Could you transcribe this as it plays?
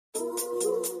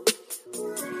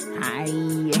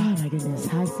goodness.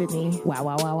 Hi, Sydney. Wow,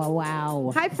 wow, wow, wow,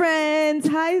 wow. Hi, friends.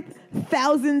 Hi,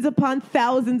 thousands upon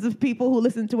thousands of people who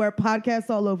listen to our podcast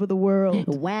all over the world.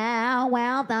 Wow,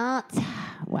 thoughts.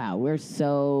 Wow, we're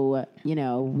so,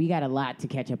 we got a lot to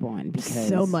catch up on because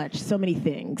So much, so many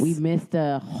things. we missed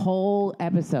a whole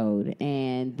episode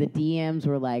and the DMs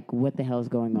were like, what the hell's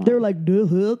going on? They're like, the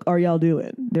heck are y'all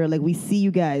doing? They're like, we see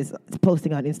you guys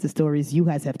posting on Insta stories. You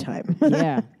guys have time.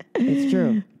 Yeah, it's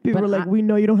true. People But are like, we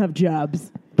know you don't have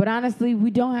jobs. But honestly,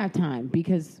 we don't have time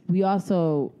because we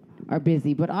also are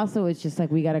busy. But also, it's just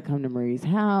like we got to come to Marie's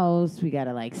house. We got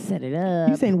to set it up.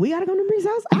 You saying we gotta go to Marie's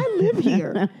house? I live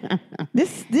here.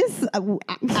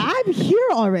 I'm here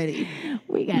already.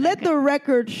 We gotta Let the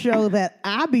record show that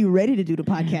I'll be ready to do the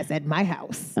podcast at my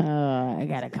house. I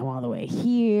got to come all the way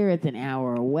here. It's an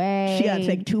hour away. She gotta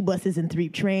take 2 buses and 3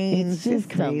 trains. It's just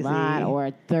crazy. a lot. Or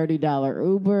a $30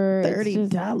 Uber.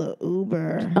 $30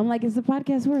 Uber. I'm like, is the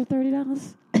podcast worth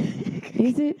 $30?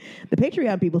 Is it? The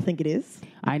Patreon people think it is.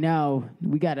 I know.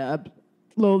 We got to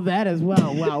upload that as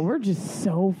well. Wow, we're just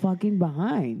so fucking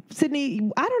behind.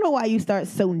 Sydney, I don't know why you start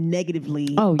so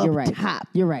negatively. Oh, you're up right. Top.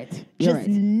 You're right. You're Just right.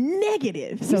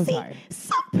 negative. So You see, sorry.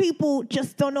 some people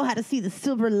just don't know how to see the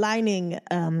silver lining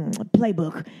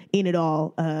playbook in it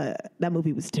all. That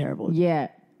movie was terrible. Yeah.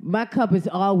 My cup is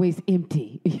always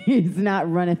empty. It's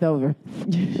not runneth over.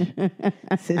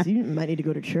 Says you might need to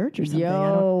go to church or something.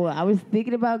 I was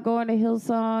thinking about going to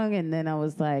Hillsong, and then I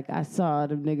was like, I saw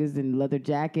them niggas in leather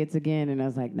jackets again, and I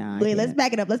was like, nah. Wait, let's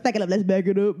back it up. Let's back it up.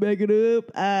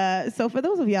 So for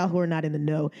those of y'all who are not in the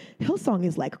know, Hillsong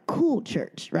is like cool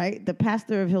church, right? The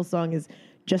pastor of Hillsong is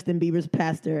Justin Bieber's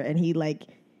pastor, and he's like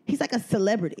a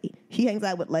celebrity. He hangs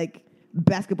out with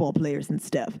basketball players and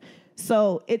stuff.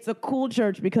 So it's a cool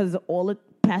church because all the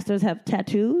pastors have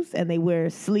tattoos and they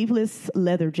wear sleeveless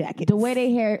leather jackets. The way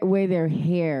they wear their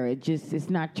hair, it's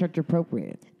not church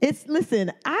appropriate.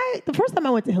 The first time I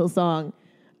went to Hillsong,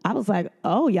 I was like,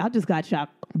 oh, y'all just got y'all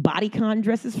bodycon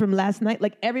dresses from last night.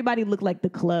 Like everybody looked like the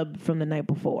club from the night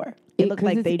before. It looked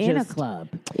like they in just a club.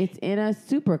 It's in a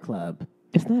super club.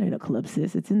 It's not in a club,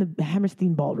 sis. It's in the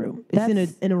Hammerstein Ballroom.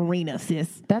 It's in an arena,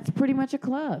 sis. That's pretty much a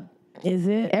club. Is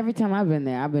it? Every time I've been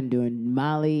there, I've been doing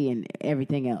Molly and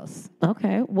everything else.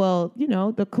 Okay. Well,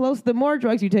 the more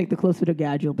drugs you take, the closer to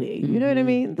God you'll be. You know what I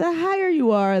mean? The higher you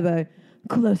are, the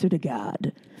closer to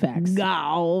God. Facts.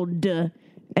 God.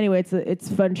 Anyway,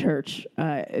 it's fun church.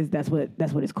 That's what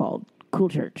it's called. Cool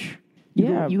church.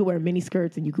 You could wear mini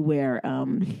skirts and you could wear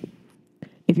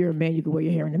if you're a man, you could wear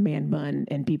your hair in a man bun,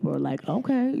 and people are like,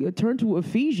 okay, you turn to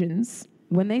Ephesians.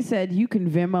 When they said you can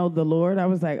Venmo the Lord, I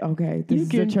was like, okay, this is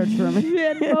the church for me.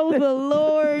 Venmo the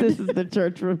Lord. This is the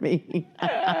church for me.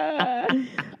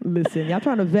 Listen, y'all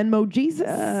trying to Venmo Jesus?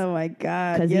 Oh, my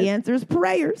God. Because he answers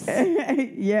prayers.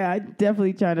 Yeah, I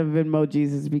definitely try to Venmo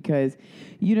Jesus because,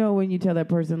 when you tell that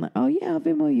person, like, oh, yeah, I'll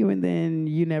Venmo you, and then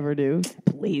you never do.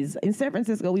 Please. In San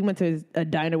Francisco, we went to a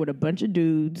diner with a bunch of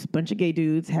gay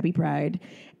dudes, happy pride,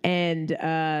 and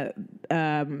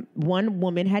one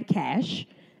woman had cash,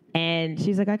 and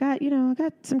she's like, I got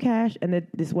some cash, and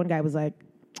this one guy was like,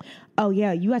 oh,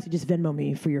 yeah, you have to just Venmo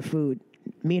me for your food.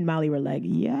 Me and Molly were like,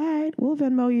 yeah, all right, we'll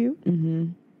Venmo you. Mm-hmm.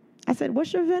 I said,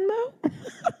 what's your Venmo?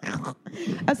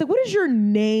 I said, what is your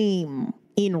name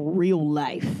in real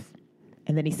life?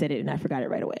 And then he said it, and I forgot it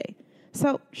right away.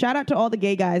 So shout out to all the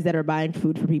gay guys that are buying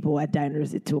food for people at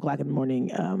diners at 2:00 in the morning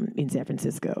in San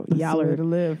Francisco. Y'all are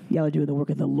doing the work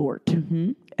of the Lord.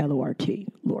 Mm-hmm. L-O-R-T,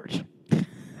 Lord.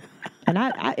 And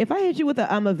if I hit you with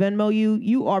I'm a Venmo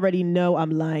you already know I'm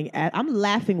lying. I'm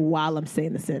laughing while I'm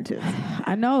saying the sentence.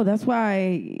 I know. That's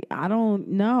why I don't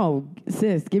know.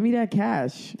 Sis, give me that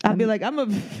cash. I'll be like, I'm a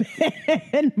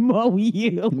Venmo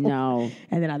you. No.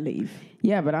 And then I leave.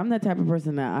 Yeah, but I'm the type of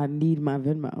person that I need my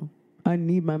Venmo. I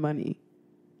need my money.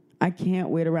 I can't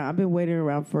wait around. I've been waiting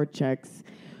around for checks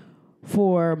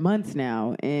for months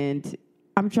now. And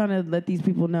I'm trying to let these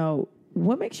people know,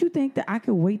 what makes you think that I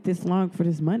could wait this long for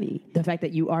this money? The fact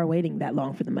that you are waiting that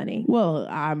long for the money. Well,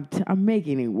 I'm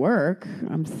making it work.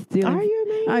 I'm stealing. Are you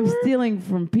making I'm it work? stealing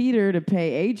from Peter to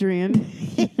pay Adrian,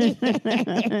 and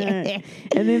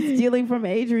then stealing from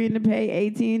Adrian to pay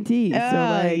AT&T. So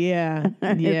yeah,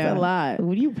 it's a lot.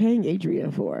 What are you paying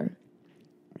Adrian for?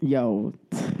 Yo,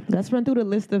 Let's run through the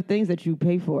list of things that you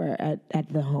pay for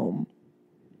at the home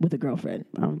with a girlfriend.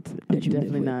 I'm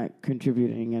definitely not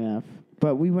contributing enough.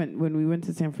 But when we went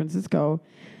to San Francisco,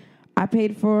 I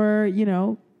paid for,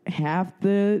 half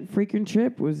the freaking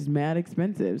trip was mad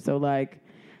expensive. So I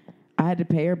had to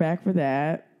pay her back for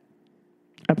that.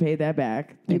 I paid that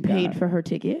back. You paid for her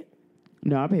ticket?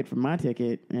 No, I paid for my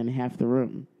ticket and half the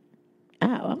room.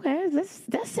 Oh, okay.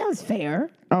 That sounds fair.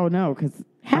 Oh, no, because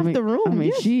Half the room. I mean,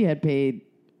 yes. she had paid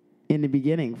in the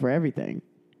beginning for everything.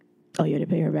 Oh, you had to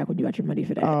pay her back when you got your money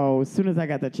for that. Oh, as soon as I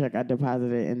got the check, I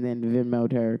deposited it and then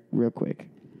Venmo'd her real quick.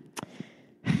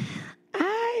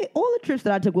 All the trips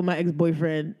that I took with my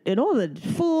ex-boyfriend and all the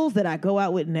fools that I go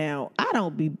out with now, I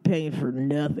don't be paying for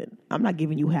nothing. I'm not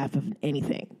giving you half of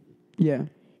anything. Yeah.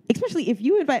 Especially if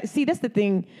you invite, see, that's the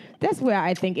thing. That's where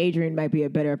I think Adrian might be a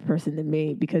better person than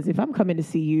me, because if I'm coming to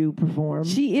see you perform,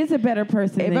 She is a better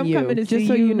person if than I'm you. coming to just see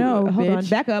so you, you know, hold bitch. on,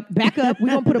 back up. We're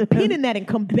gonna put a pin in that and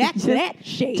come back to that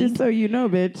shade. Just so you know,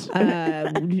 bitch.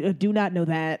 Do not know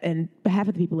that, and half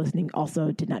of the people listening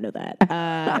also did not know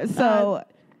that. So,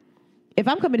 if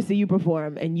I'm coming to see you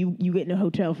perform and you get in a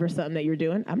hotel for something that you're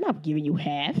doing, I'm not giving you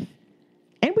half.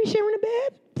 And we sharing a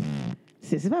bed,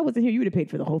 sis. If I wasn't here, you would have paid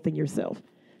for the whole thing yourself.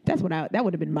 That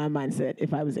would have been my mindset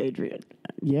if I was Adrian.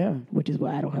 Yeah. Which is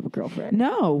why I don't have a girlfriend.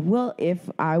 No. Well, if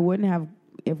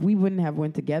we wouldn't have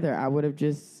went together, I would have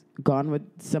just gone with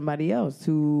somebody else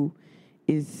who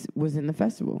was in the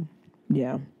festival.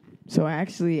 Yeah. So I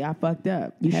fucked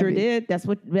up. You sure did. That's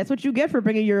what you get for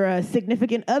bringing your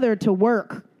significant other to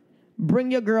work.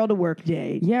 Bring your girl to work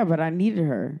day. Yeah, but I needed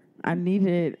her. I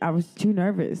was too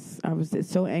nervous. I was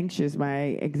so anxious.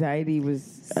 My anxiety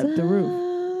was up the roof.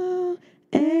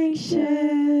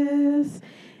 Anxious,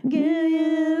 get you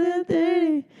a little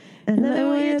dirty. I love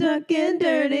when you're talking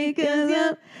dirty, 'cause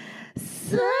you're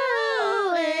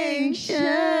so anxious.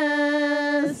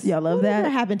 Y'all love that?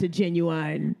 What happened to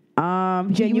Genuine? He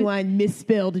Genuine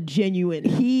misspelled genuine.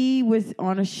 He was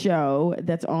on a show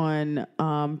that's on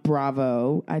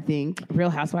Bravo, I think.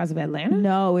 Real Housewives of Atlanta?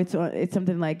 No, it's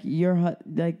something like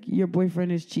your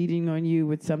boyfriend is cheating on you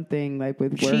with something like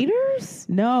with work. Cheaters?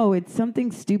 No, it's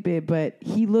something stupid, but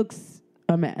he looks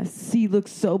a mess. He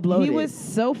looks so bloated. He was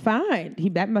so fine.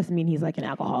 That must mean he's like an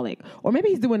alcoholic, or maybe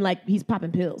he's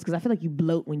popping pills, because I feel like you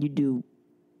bloat when you do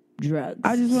drugs.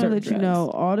 I just want to let drugs. you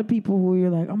know, all the people who you're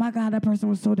like, oh my God, that person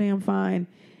was so damn fine.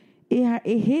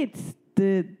 It hits,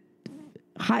 the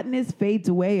hotness fades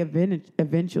away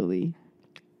eventually.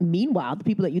 Meanwhile, the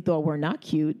people that you thought were not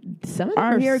cute, some of them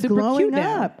Are are here super glowing cute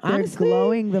now. up. They're Honestly,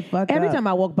 glowing the fuck every up. time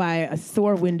I walk by a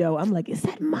store window, I'm like, is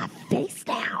that my face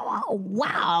now? Oh,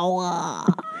 wow.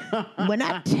 When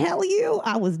I tell you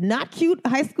I was not cute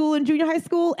high school and junior high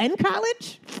school and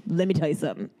college, let me tell you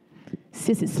something.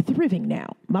 Sis is thriving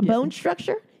now. My bone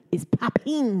structure is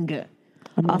popping.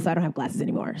 Also, I don't have glasses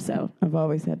anymore, so. I've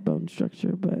always had bone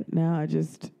structure, but now I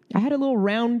had a little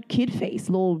round kid face,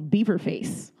 little beaver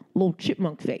face, little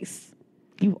chipmunk face.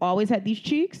 You've always had these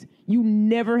cheeks. You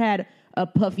never had a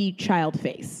puffy child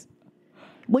face.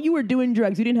 When you were doing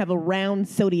drugs, you didn't have a round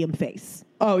sodium face.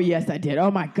 Oh, yes, I did.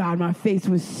 Oh, my God. My face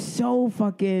was so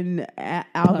fucking Alvin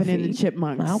Puffy. and the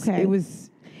Chipmunks. Okay. It was...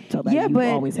 So that you've but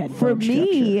always had for bone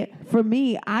structure.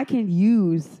 me, I can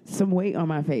use some weight on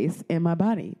my face and my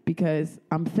body because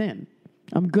I'm thin.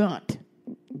 I'm gaunt.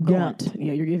 Gaunt.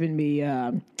 Yeah, you're giving me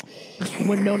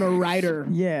Winona Ryder.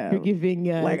 Yeah. You're giving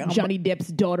Like, Johnny Depp's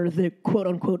daughter the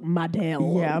quote-unquote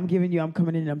model. Yeah, I'm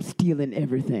coming in and I'm stealing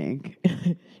everything.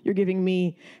 You're giving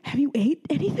me, have you ate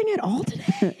anything at all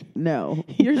today? No.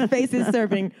 Your face is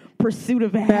serving pursuit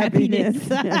of happiness.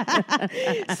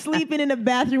 Sleeping in a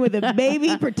bathroom with a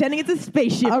baby, pretending it's a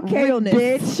spaceship. Okay, Realness.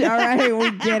 bitch. All right,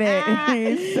 we get it.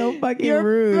 It's so fucking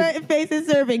rude. Your face is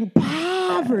serving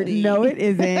poverty. No, it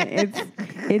isn't.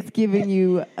 It's giving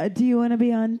you, do you want to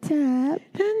be on top?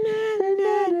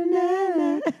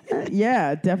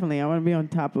 Yeah, definitely. I want to be on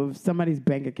top of somebody's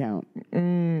bank account.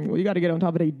 Well, you got to get on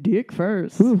top of their dick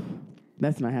first. Whew,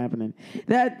 that's not happening.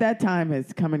 That time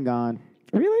has come and gone.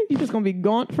 Really? You just going to be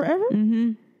gaunt forever?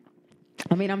 Mm-hmm.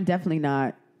 I mean, I'm definitely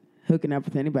not hooking up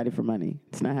with anybody for money.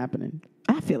 It's not happening.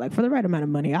 I feel like for the right amount of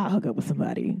money, I'll hook up with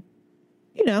somebody.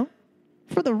 You know,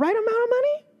 for the right amount of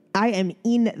money, I am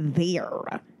in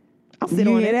there. I'll sit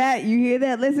You on hear it. that? You hear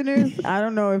that, listeners? I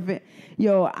don't know if it...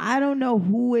 I don't know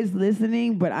who is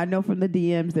listening, but I know from the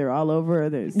DMs they're all over.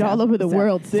 They're all over the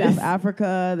world, sis. South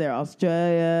Africa, they're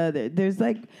Australia. There's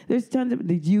tons of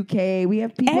the UK. We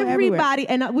have people Everybody,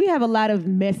 and we have a lot of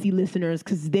messy listeners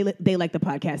because they like the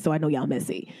podcast, so I know y'all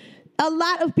messy. A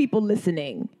lot of people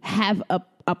listening have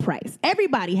a price.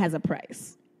 Everybody has a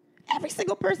price. Every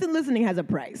single person listening has a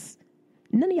price.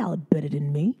 None of y'all are better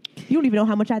than me. You don't even know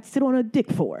how much I'd sit on a dick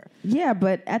for. Yeah,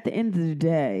 but at the end of the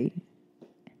day,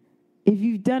 if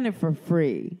you've done it for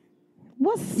free,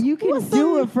 you can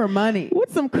do it for money.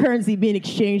 What's some currency being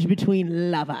exchanged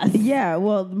between lovers? Yeah,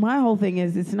 well, my whole thing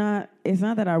is it's not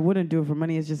that I wouldn't do it for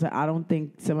money. It's just that I don't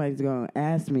think somebody's going to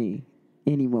ask me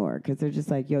anymore because they're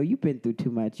just like, yo, you've been through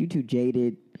too much. You too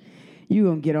jaded. you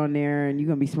gonna get on there and you're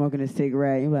gonna be smoking a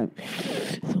cigarette. You're like,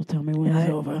 so tell me when it's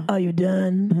over. Are you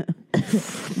done?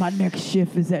 My next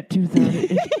shift is at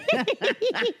 2:30.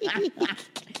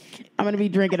 I'm gonna be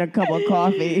drinking a cup of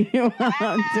coffee while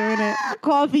I'm doing it.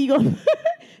 Coffee, you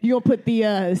gonna put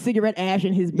the cigarette ash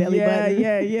in his belly button.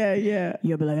 Yeah.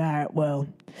 You'll be like, all right, well,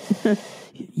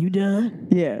 you done?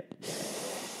 Yeah.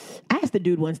 I asked the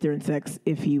dude once during sex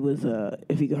if he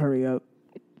could hurry up.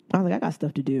 I was like, I got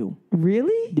stuff to do.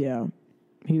 Really? Yeah.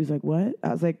 He was like, what? I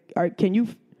was like, all right, can you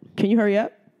hurry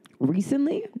up?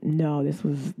 Recently? No, this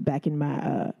was back in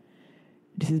my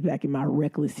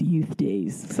reckless youth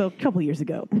days. So a couple years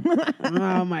ago.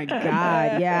 Oh my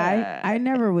God. Yeah. I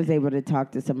never was able to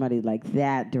talk to somebody like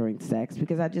that during sex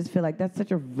because I just feel like that's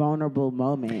such a vulnerable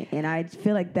moment. And I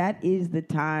feel like that is the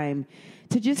time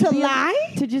to just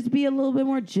lie? To just be a little bit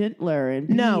more gentler and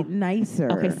be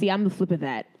nicer. Okay, see, I'm the flip of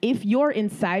that. If you're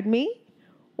inside me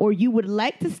or you would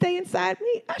like to stay inside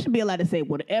me, I should be allowed to say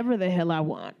whatever the hell I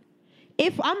want.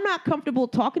 If I'm not comfortable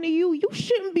talking to you, you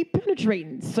shouldn't be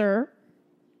penetrating, sir.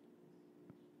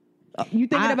 You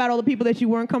thinking about all the people that you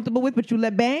weren't comfortable with, but you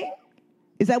let bang?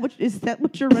 Is that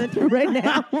what you're running through right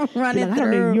now? Running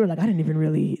through. You're like, I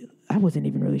wasn't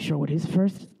even really sure what his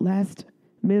first, last,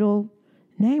 middle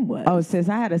name was. Oh, sis,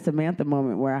 I had a Samantha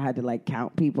moment where I had to like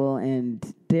count people, and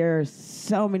there are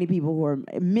so many people who are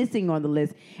missing on the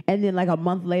list. And then like a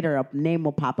month later, a name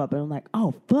will pop up, and I'm like,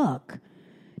 oh fuck,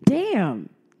 damn.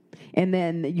 And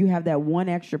then you have that one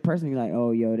extra person. You're like,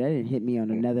 oh, yo, that didn't hit me on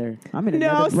another. I'm in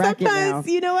another bracket now. Sometimes,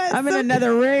 you know what? I'm in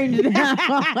another range now.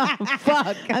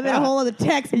 Fuck. I'm in a whole other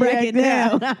tax bracket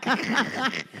now.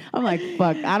 I'm like,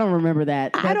 fuck, I don't remember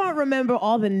that. I don't remember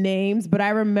all the names, but I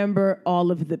remember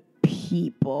all of the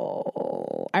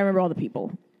people. I remember all the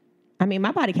people. I mean,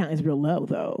 my body count is real low,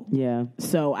 though. Yeah.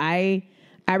 So I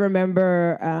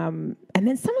remember, and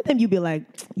then some of them you'd be like,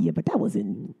 yeah, but that was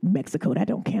in Mexico. That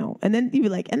don't count. And then you'd be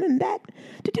like, and then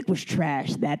the dick was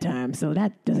trash that time, so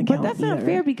that doesn't count. But that's not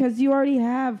fair because you already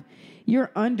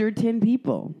you're under 10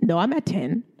 people. No, I'm at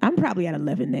 10. I'm probably at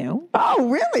 11 now. Oh,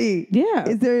 really? Yeah.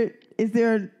 Is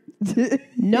there?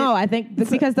 No, I think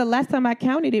because the last time I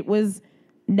counted it was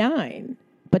 9.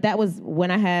 But that was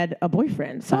when I had a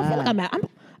boyfriend. So I feel like I'm at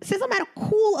a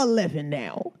cool 11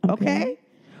 now. Okay?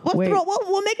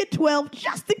 We'll make it 12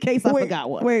 just in case I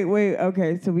forgot one. Wait.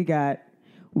 Okay, so we got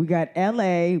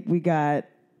LA, we got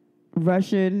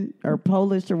Russian or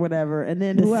Polish or whatever, and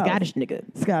then the who else? Scottish nigga.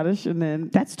 Scottish, and then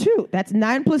that's 2. That's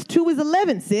 9 plus 2 is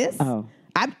 11, sis. Oh.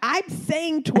 I'm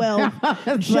saying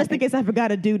 12 just in case I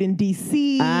forgot a dude in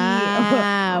D.C. or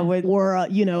a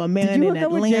man in Atlanta.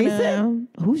 With Jason?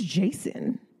 Who's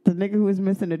Jason? The nigga who was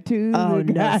missing a tooth. Oh,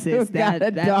 no, sis. That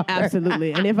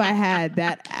absolutely. And if I had,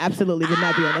 that absolutely would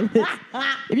not be on the list.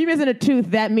 If you're missing a tooth,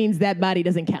 that means that body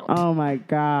doesn't count. Oh, my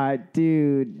God,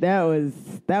 dude. That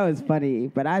was funny.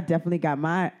 But I definitely got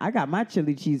my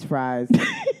chili cheese fries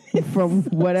from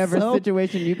whatever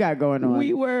situation you got going on.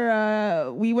 We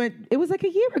went, it was like a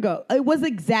year ago. It was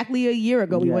exactly a year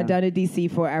ago. We went down to D.C.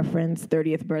 for our friend's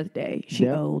 30th birthday. She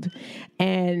old.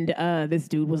 And this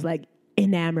dude was like,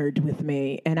 enamored with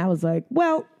me, and I was like,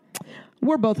 well,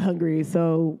 we're both hungry,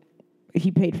 so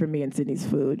he paid for me and Sydney's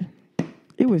food.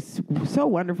 It was so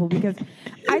wonderful because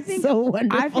I think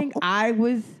I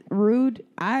was rude.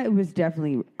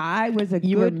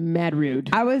 You were mad rude.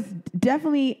 I was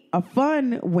definitely a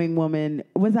fun wing woman.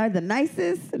 Was I the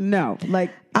nicest? No.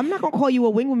 Like, I'm not gonna call you a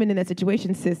wing woman in that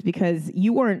situation, sis, because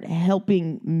you weren't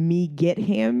helping me get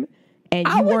him. And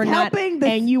you weren't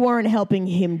helping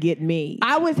him get me.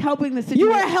 I was helping the situation.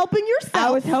 You were helping yourself.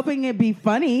 I was helping it be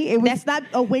funny. That's not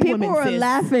a wing woman. People were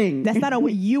laughing. That's not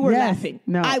you were laughing.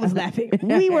 No, I was laughing.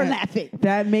 We were laughing.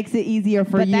 That makes it easier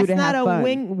for you to have fun. That's not a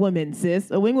wing woman,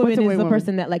 sis. A wing woman is the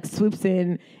person that like swoops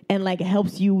in and like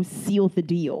helps you seal the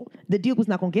deal. The deal was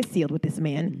not going to get sealed with this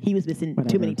man. He was missing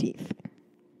too many teeth,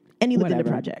 and he lived in the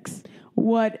projects.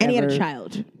 And he had a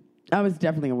child. I was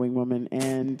definitely a wing woman,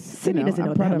 and Sydney doesn't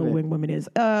know what the hell a wing woman is.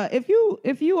 If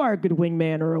you are a good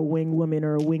wingman or a wing woman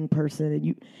or a wing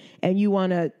person, and you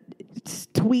want to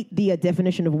tweet the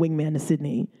definition of wingman to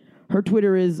Sydney, her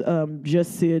Twitter is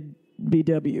just Sid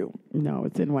BW. No,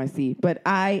 it's NYC. But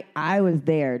I was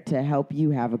there to help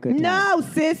you have a good time. No,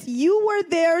 sis, you were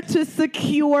there to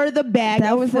secure the bag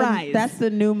of fries. That's the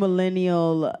new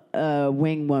millennial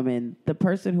wing woman, the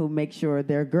person who makes sure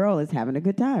their girl is having a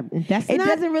good time. It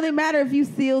doesn't really matter if you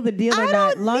seal the deal or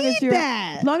not.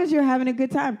 As long as you're having a good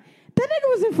time. That nigga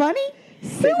wasn't funny.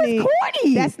 Sydney, he was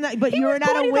corny. That's not. But you were not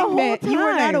a wingman. You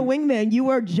were not a wingman. You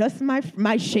were just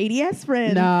my shady ass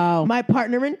friend. No, my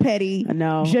partner in petty.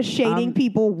 No, just shading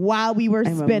people while we were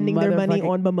spending their money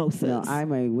on mimosas. No,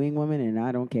 I'm a wing woman and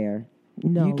I don't care.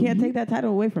 No, you can't take that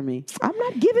title away from me. I'm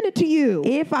not giving it to you.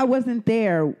 If I wasn't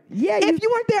there, If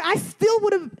you weren't there, I still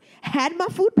would have had my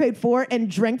food paid for and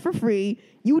drank for free.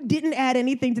 You didn't add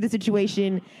anything to the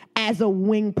situation as a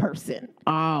wing person.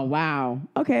 Oh, wow.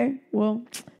 Okay, well.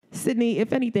 Sydney,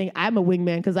 if anything, I'm a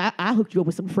wingman because I hooked you up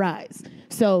with some fries.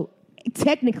 So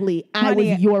technically, I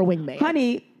was your wingman.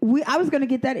 Honey, I was going to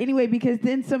get that anyway because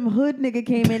then some hood nigga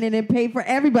came in and then paid for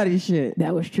everybody's shit.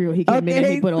 That was true. He came in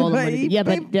and he put all the money. Yeah,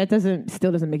 but that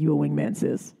still doesn't make you a wingman,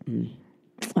 sis.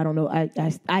 I don't know.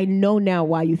 I know now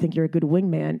why you think you're a good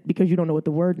wingman because you don't know what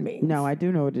the word means. No, I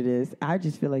do know what it is. I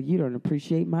just feel like you don't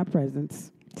appreciate my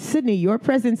presence. Sydney, your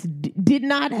presence did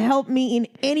not help me in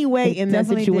any way in that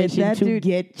situation that to dude,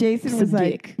 get Jason was some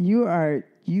like, dick. you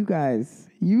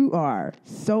are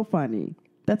so funny.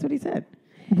 That's what he said.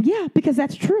 Yeah, because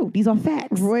that's true. These are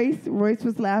facts. Royce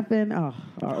was laughing. Oh,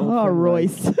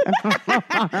 Royce.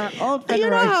 Our old friend You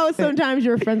know Royce. how sometimes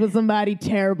you're friends with somebody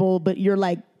terrible, but you're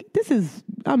like,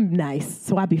 I'm nice,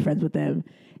 so I'll be friends with them.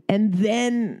 And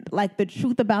then, like, the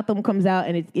truth about them comes out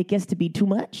and it gets to be too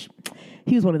much.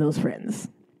 He was one of those friends.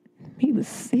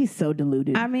 He's so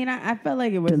deluded. I mean, I felt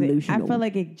like it was. Delusional. I felt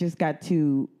like it just got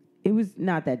too. It was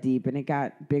not that deep, and it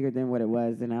got bigger than what it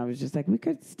was. And I was just like, we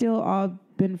could still all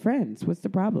been friends. What's the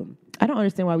problem? I don't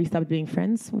understand why we stopped being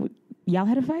friends. Y'all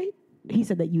had a fight? He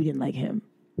said that you didn't like him.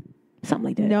 Something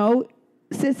like that. No,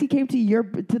 sis, he came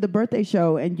to the birthday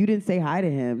show, and you didn't say hi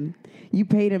to him. You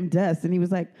paid him dust, and he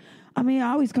was like, I mean,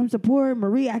 I always come support.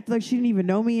 Marie acted like she didn't even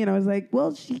know me. And I was like,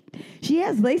 well, she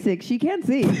has LASIK. She can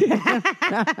see.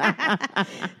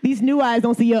 These new eyes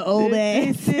don't see your old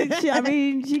ass. I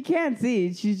mean, she can't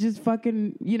see. She's just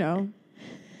fucking,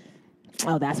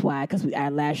 Oh, that's why. Because our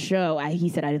last show, he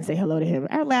said I didn't say hello to him.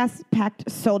 Our last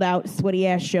packed, sold out, sweaty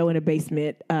ass show in a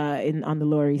basement on the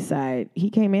Lower East Side. He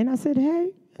came in. I said, hey.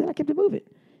 And then I kept it moving.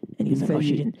 And he was like,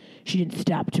 she didn't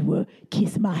stop to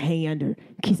kiss my hand or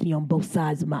kiss me on both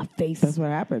sides of my face. That's what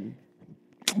happened.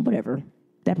 Whatever.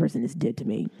 That person is dead to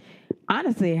me.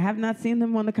 Honestly, I have not seen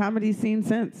them on the comedy scene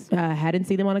since. Hadn't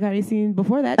seen them on the comedy scene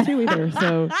before that, too, either.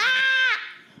 So,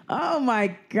 oh,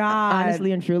 my God.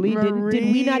 Honestly and truly, did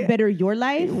we not better your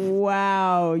life?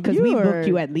 Wow. Because we booked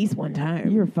you at least one time.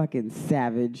 You're fucking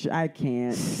savage. I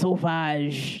can't.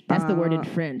 Sauvage. That's the word in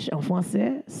French. En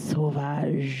français,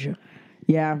 sauvage.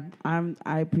 Yeah,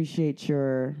 I appreciate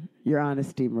your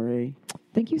honesty, Marie.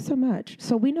 Thank you so much.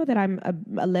 So we know that I'm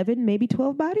 11, maybe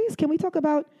 12 bodies. Can we talk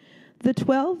about the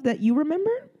 12 that you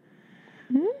remember?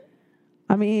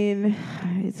 I mean,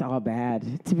 it's all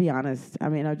bad, to be honest. I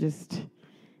mean, I've just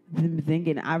been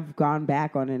thinking, I've gone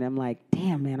back on it, and I'm like,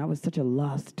 damn, man, I was such a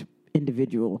lost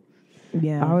individual.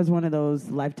 Yeah. I was one of those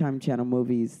Lifetime Channel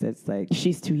movies that's like...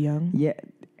 She's too young. Yeah.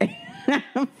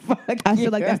 I feel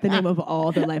like that's the name of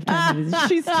all the Lifetime movies.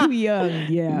 She's too young.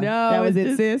 Yeah. No, that was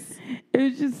it, sis.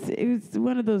 It was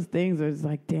one of those things where it's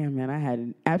like, damn, man, I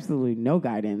had absolutely no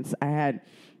guidance. I had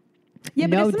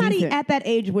but if somebody at that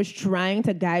age was trying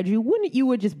to guide you, wouldn't you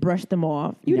would just brush them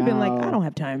off? You'd have been like, I don't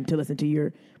have time to listen to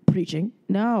your preaching.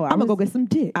 No, I'm going to go get some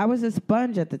dick. I was a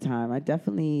sponge at the time. I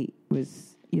definitely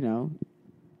was,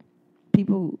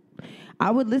 people... I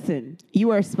would listen. You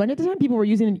were a sponge at the time? People were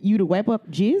using you to wipe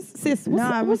up jizz? Sis,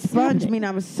 I was sponge. I mean,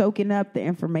 I was soaking up the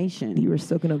information. You were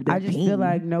soaking up the I just feel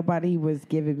like nobody was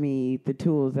giving me the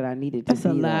tools that I needed to That's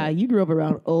a lie. You grew up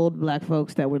around old black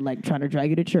folks that were like trying to drag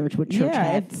you to church with church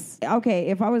hats.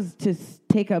 If I was to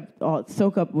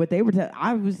soak up what they were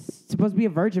I was supposed to be a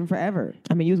virgin forever.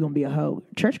 I mean, you was going to be a hoe.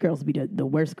 Church girls would be the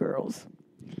worst girls.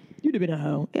 You'd have been a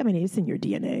hoe. I mean, it's in your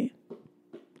DNA.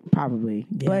 Probably.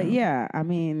 Yeah. But yeah, I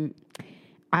mean...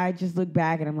 I just look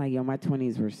back and I'm like, yo, my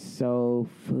 20s were so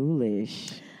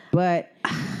foolish. But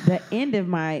the end of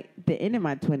my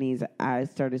 20s, I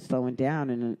started slowing down,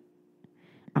 and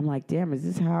I'm like, damn, is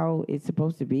this how it's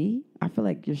supposed to be? I feel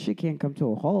like your shit can't come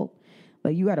to a halt.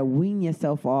 Like, you got to wean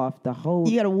yourself off the whole.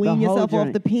 You got to wean yourself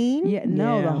off the peen. Yeah,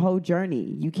 no, the whole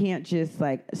journey. You can't just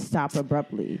like stop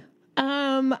abruptly.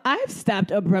 I've stopped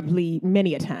abruptly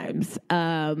many a times.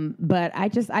 But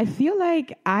I feel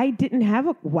like I didn't have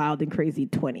a wild and crazy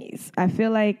 20s. I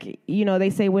feel like, they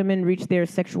say women reach their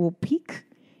sexual peak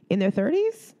in their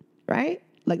 30s, right?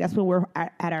 Like that's when we're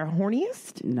at our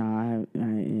horniest. No,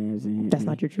 that's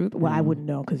not your truth. Well, I wouldn't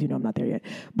know because I'm not there yet.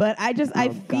 But I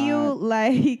feel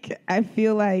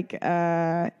like,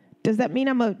 does that mean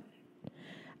I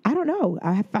don't know.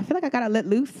 I feel like I gotta let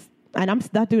loose. And I'm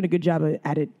not doing a good job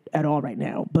at it at all right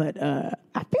now. But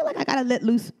I feel like I got to let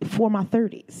loose for my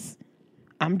 30s.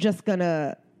 I'm just going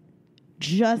to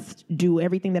do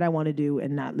everything that I want to do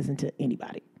and not listen to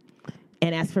anybody.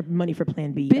 And ask for money for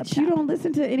plan B. Bitch, you don't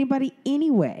listen to anybody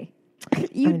anyway.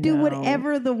 You I do know.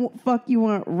 whatever the fuck you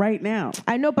want right now.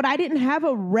 I know, but I didn't have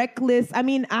a reckless. I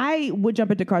mean, I would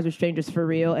jump into cars with strangers for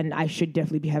real, and I should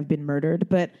definitely have been murdered.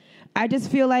 But I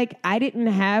just feel like I didn't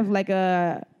have like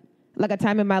a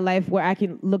time in my life where I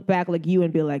can look back like you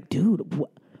and be like, dude,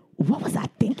 what was I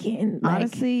thinking? Like,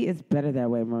 Honestly, it's better that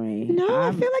way, Marie. no,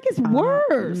 I feel like it's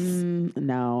worse.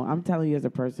 No, I'm telling you as a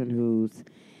person who's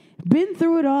been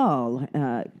through it all.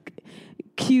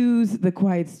 Cues The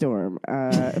Quiet Storm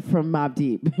from Mobb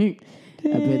Deep. I've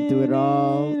been through it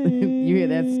all. You hear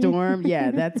that storm?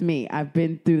 Yeah, that's me. I've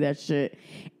been through that shit.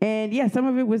 And yeah, some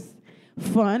of it was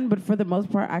fun, but for the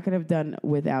most part, I could have done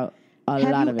without a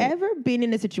lot of it. Have you ever been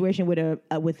in a situation with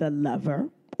a lover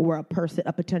or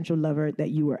a potential lover that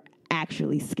you were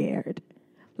actually scared?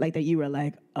 Like that you were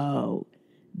like, oh,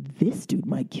 this dude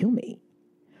might kill me.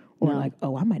 Or like,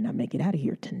 oh, I might not make it out of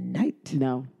here tonight.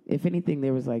 No. If anything,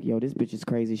 they was like, yo, this bitch is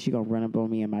crazy. She gonna run up on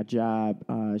me at my job.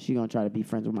 She gonna try to be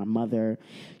friends with my mother.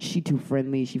 She too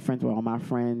friendly. She friends with all my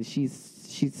friends.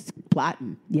 She's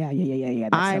plotting. Yeah.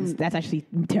 That's actually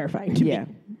terrifying to me. Yeah,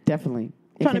 definitely.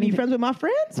 Trying to be friends with my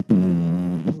friends?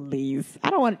 Please.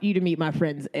 I don't want you to meet my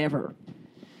friends ever.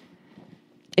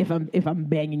 If I'm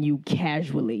banging you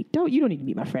casually. You don't need to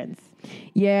meet my friends.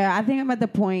 Yeah, I think I'm at the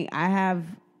point I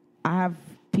have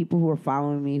people who are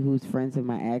following me who's friends of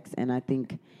my ex, and I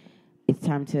think it's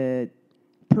time to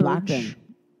block them.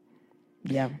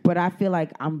 Yeah. But I feel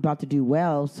like I'm about to do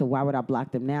well, so why would I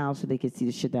block them now so they can see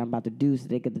the shit that I'm about to do so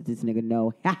they could let this nigga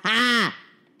know,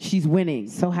 she's winning.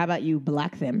 So how about you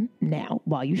block them now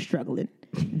while you're struggling?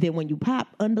 Then when you pop,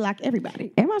 unblock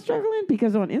everybody. Am I struggling?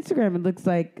 Because on Instagram, it looks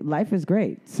like life is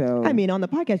great. So I mean, on the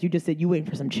podcast, you just said you waiting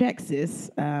for some checks,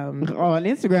 sis. on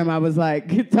Instagram, I was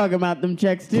like talking about them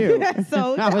checks too.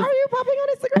 So are you popping on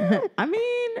Instagram? I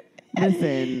mean,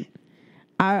 listen,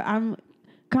 I'm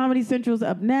Comedy Central's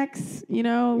up next, you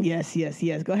know? Yes.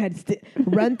 Go ahead.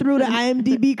 Run through the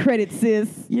IMDb credits,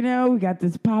 sis. You know, we got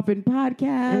this poppin'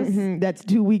 podcast. Mm-hmm. That's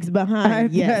 2 weeks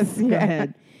behind. Yes. Go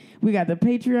ahead. We got the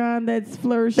Patreon that's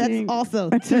flourishing. That's also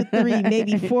 2, 3,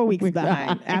 maybe 4 weeks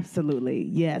behind. Absolutely.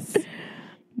 Yes.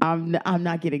 I'm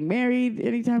not getting married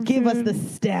anytime Give soon. us the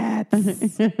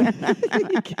stats.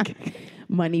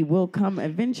 Money will come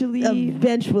eventually.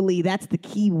 Eventually. That's the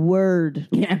key word.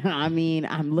 Yeah, I mean,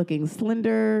 I'm looking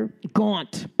slender.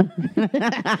 Gaunt.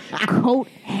 Coat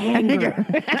hanger.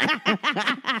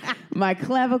 My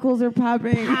clavicles are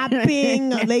popping.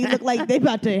 They look like they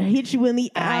about to hit you in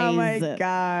the eyes. Oh, my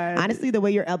God. Honestly, the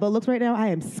way your elbow looks right now, I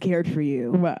am scared for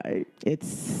you. Right. It's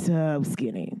so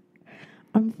skinny.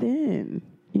 I'm thin.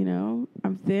 You know,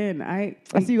 I'm thin. I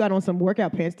see you got on some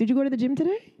workout pants. Did you go to the gym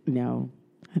today? No,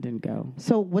 I didn't go.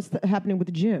 So what's happening with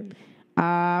the gym?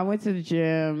 I went to the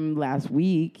gym last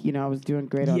week. You know, I was doing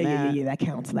great on that. Yeah, that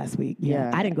counts last week.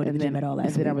 Yeah. I didn't go to the gym at all last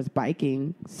week. And then I was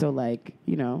biking. So, like,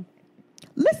 you know.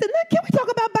 Listen, can we talk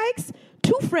about bikes?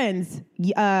 2 friends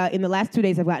in the last 2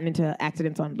 days have gotten into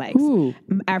accidents on bikes. Ooh.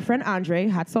 Our friend Andre,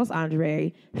 Hot Sauce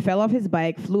Andre, fell off his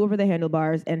bike, flew over the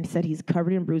handlebars, and said he's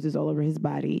covered in bruises all over his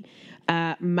body.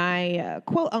 My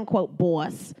quote-unquote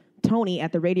boss, Tony,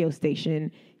 at the radio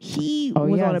station, he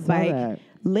was on a bike,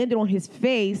 landed on his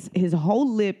face, his whole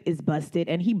lip is busted,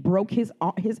 and he broke his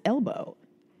elbow.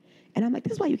 And I'm like,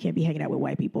 this is why you can't be hanging out with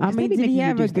white people. I mean, did he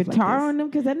have a guitar on him?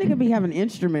 Because that nigga be having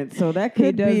instruments, so that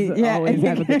could be. Yeah, always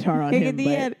have a guitar on him.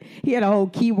 He had a whole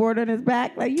keyboard on his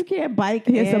back. Like, you can't bike.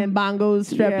 He had some bongos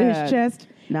strapped to his chest.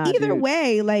 Nah, Either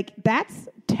way, like, that's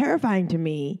terrifying to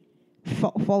me,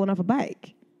 falling off a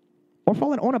bike. Or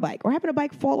falling on a bike. Or having a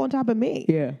bike fall on top of me.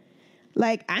 Yeah.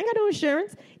 Like, I ain't got no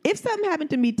insurance. If something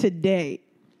happened to me today,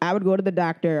 I would go to the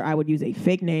doctor. I would use a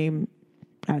fake name.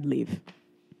 I'd leave.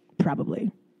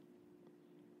 Probably.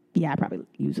 Yeah, I'd probably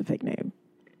use a fake name.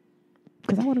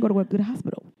 Because I want to go to a good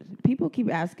hospital. People keep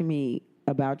asking me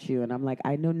about you, and I'm like,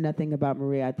 I know nothing about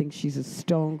Maria. I think she's a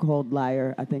stone cold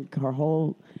liar. I think her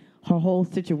whole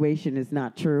situation is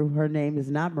not true. Her name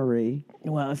is not Marie.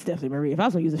 Well, it's definitely Marie. If I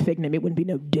was going to use a fake name, it wouldn't be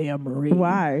no damn Marie.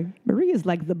 Why? Marie is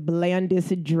like the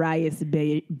blandest, driest,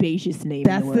 beigest name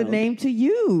That's in the world. the name to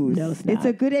use. No, it's not. It's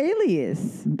a good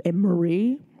alias. And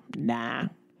Marie? Nah.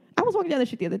 I was walking down the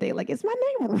street the other day, like, is my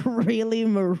name really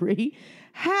Marie?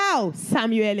 How,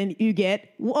 Samuel and Huguette,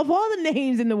 of all the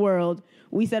names in the world,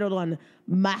 we settled on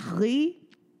Marie?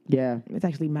 Yeah. It's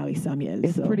actually Marie Samuel.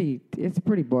 It's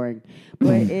pretty boring.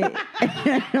 But it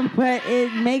but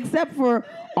it makes up for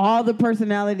all the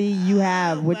personality you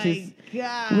have, which is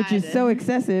God. which is so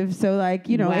excessive. So like,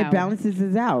 you know, Wow. it balances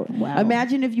us out. Wow.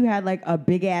 Imagine if you had like a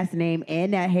big ass name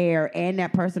and that hair and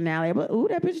that personality. But ooh,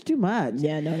 that bitch is too much.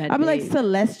 Yeah, no, that I'd be like big.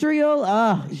 Celestial.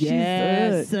 Oh,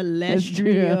 Yes, she's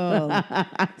celestial.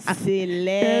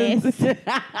 Celeste.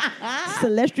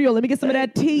 Celestial. Let me get some of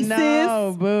that tea,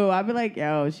 No, sis. boo. I'd be like,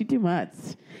 yo, she too much.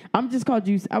 I would just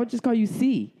call you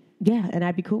C. Yeah, and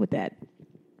I'd be cool with that.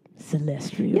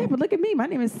 Celestial. Yeah, but look at me. My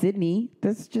name is Sydney.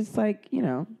 That's just like, you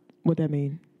know. what that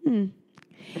mean?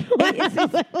 What does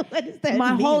that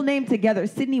my mean? whole name together,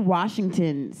 Sydney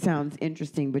Washington, sounds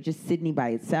interesting, but just Sydney by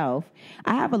itself.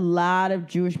 I have a lot of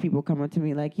Jewish people come up to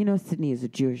me like, you know, Sydney is a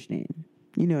Jewish name.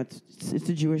 You know, it's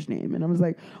a Jewish name. And I was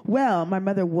like, well, my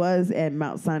mother was at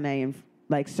Mount Sinai and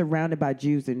like surrounded by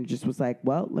Jews and just was like,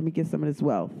 well, let me get some of this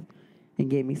wealth, and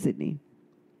gave me Sydney.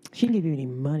 She didn't give you any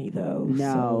money though.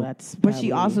 No, so that's. but she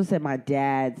probably- also said my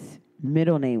dad's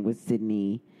middle name was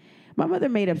Sydney. My mother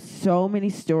made up so many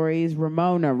stories.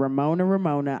 Ramona.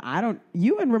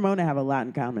 You and Ramona have a lot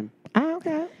in common. Ah,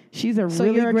 okay. She's a So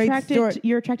really you're great attracted.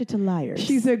 You're attracted to liars.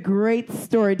 She's a great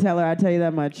storyteller. I tell you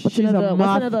that much. What's She's another, a what's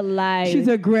moth. another lie? She's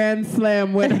a Grand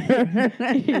Slam winner.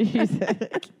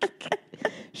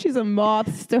 She's a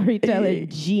moth storyteller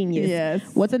genius.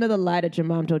 Yes. What's another lie that your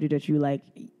mom told you that you like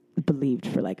believed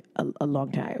for like a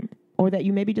long time, or that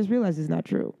you maybe just realized is not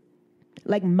true?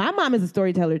 Like my mom is a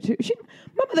storyteller too.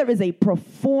 My mother is a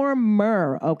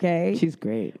performer. Okay. She's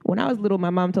great. When I was little, my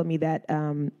mom told me that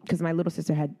because my little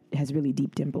sister has really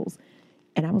deep dimples,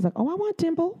 and I was like, "Oh, I want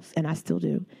dimples," and I still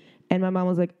do. And my mom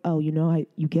was like, "Oh, you know,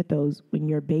 you get those when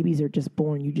your babies are just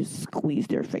born. You just squeeze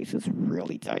their faces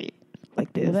really tight,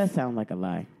 like this." Well, that sounds like a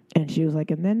lie. And she was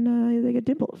like, "And then they get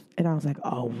dimples." And I was like,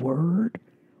 "Oh, word?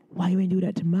 Why you ain't do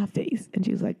that to my face?" And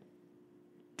she was like,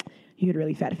 "You had a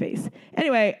really fat face."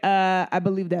 Anyway, I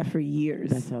believed that for years.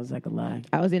 That sounds like a lie.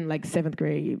 I was in like 7th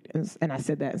grade, and I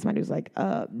said that, and somebody was like,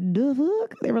 the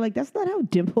fuck? They were like, that's not how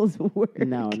dimples work.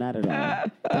 No, not at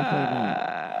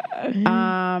all. Definitely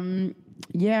not.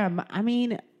 Yeah, I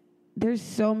mean, there's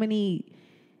so many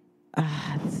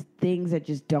things that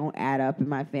just don't add up in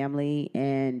my family,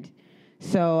 and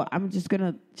so I'm just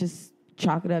gonna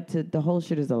chalk it up to the whole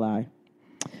shit is a lie.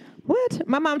 What?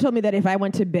 My mom told me that if I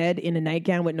went to bed in a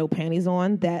nightgown with no panties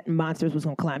on, that monsters was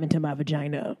gonna climb into my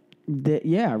vagina.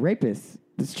 Yeah, rapist.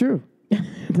 That's true.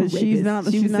 Rapists. She's not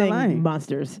saying lying.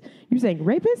 Monsters. You saying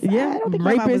rapists? Yeah, I don't think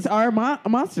my mom was- rapists are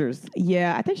monsters.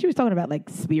 Yeah, I think she was talking about like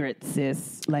spirits,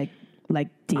 sis, like I'm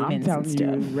demons telling and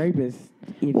stuff. you, rapists.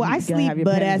 If Well, you I gotta sleep have your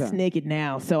butt pants ass on. naked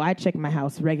now, so I check my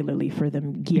house regularly for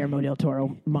them Guillermo del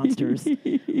Toro monsters.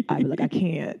 I be like, I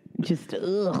can't. Just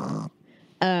ugh.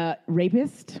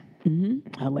 Rapist.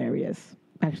 Mm-hmm. Hilarious.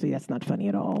 Actually, that's not funny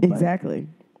at all. but Exactly.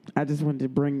 I just wanted to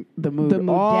bring the mood, The mood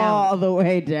all down. the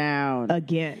way down.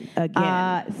 Again.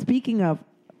 Speaking of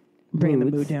Bringing the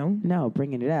moods- mood down? No,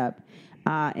 bringing it up.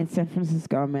 In San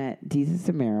Francisco, I met Deezus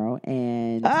Samaro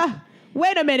and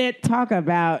Wait a minute. talk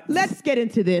about Let's get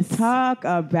into this. a time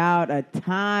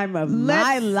of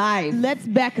my life. Let's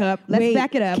back up. Let's Wait,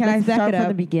 back it up. Can Let's I back start it from up.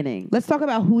 the beginning? Let's talk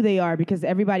about who they are, because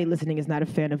everybody listening is not a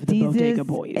fan of the Bodega Deezus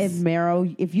Boys. and Mero.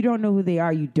 If you don't know who they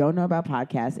are, you don't know about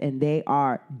podcasts, and they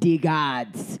are the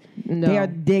gods. No. They are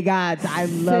the gods. I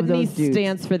love Sydney those dudes.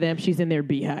 stands for them. She's in their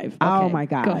beehive. Oh Okay, my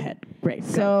God. Go ahead. Great. Go.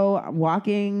 So I'm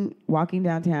walking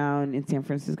downtown in San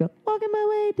Francisco, walking my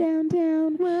way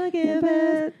downtown, and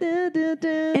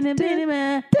I'm feeling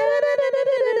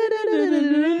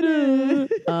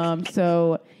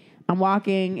so I'm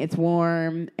walking. It's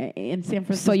warm in San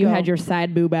Francisco. So you had your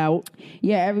side boob out.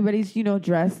 Yeah, everybody's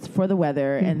dressed for the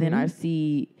weather, and then I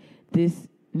see this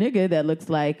nigga that looks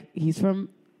like he's from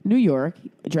New York,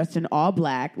 dressed in all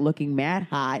black, looking mad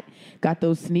hot. Got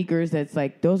those sneakers that's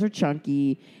like, those are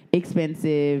chunky,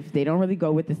 expensive. They don't really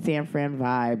go with the San Fran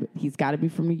vibe. He's got to be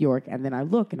from New York. And then I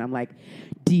look and I'm like,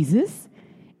 Deezus?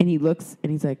 And he looks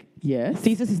and he's like, yes.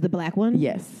 Deezus is the black one?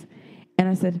 Yes. And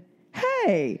I said,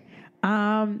 hey.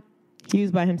 He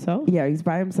was by himself? Yeah, he's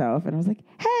by himself. And I was like,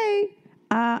 hey,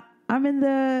 I'm in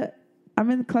the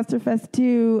Clusterfest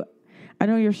too. I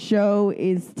know your show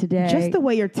is today. Just the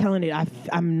way you're telling it,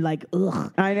 I'm like,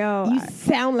 ugh. I know. You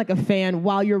sound like a fan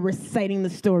while you're reciting the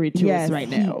story to us right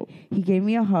now. He gave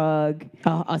me a hug.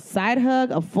 A side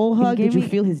hug, a full hug. gave Did you me-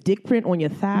 feel his dick print on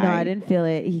your thigh? No, I didn't feel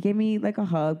it. He gave me like a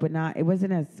hug, but it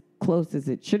wasn't as close as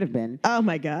it should have been. Oh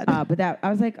my God. But I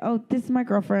was like, oh, this is my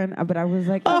girlfriend. But I was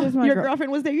like, oh, this is my your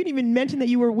girlfriend was there. You didn't even mention that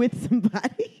you were with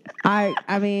somebody.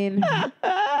 I mean,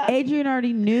 Adrian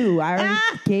already knew. I already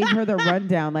gave her the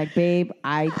rundown. Like, babe,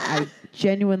 I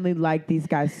genuinely like these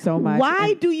guys so much.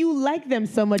 Why do you like them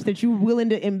so much that you're willing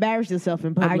to embarrass yourself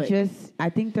in public? I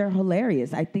think they're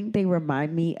hilarious. I think they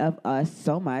remind me of us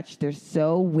so much. They're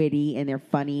so witty and they're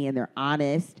funny and they're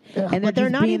honest. And but they're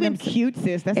just not being even cute,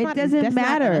 sis. That's not, doesn't that's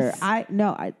matter.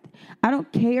 Not us. I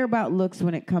don't care about looks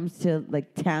when it comes to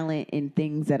like talent and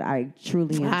things that I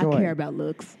truly enjoy. I care about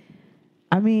looks.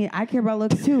 I mean, I care about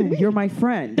looks too. You're my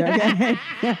friend. Okay?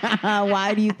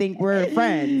 Why do you think we're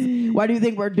friends? Why do you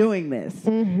think we're doing this?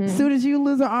 Mm-hmm. As soon as you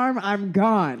lose an arm, I'm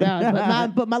gone.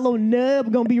 But my little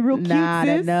nub gonna be real cute,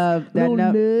 sis. That nub.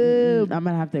 I'm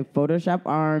gonna have to Photoshop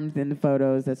arms in the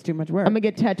photos. That's too much work. I'm gonna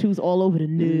get tattoos all over the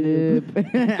nub.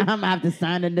 I'm gonna have to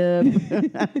sign a nub.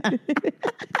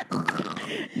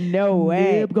 No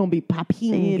way. Nub gonna be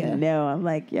popping. No, I'm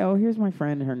like, yo, here's my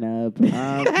friend, her nub.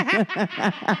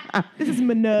 This is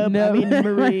my nub. I mean,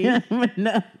 Marie. My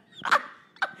nub.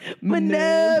 My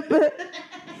nub.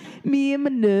 Me and my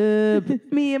nub.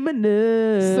 Me and my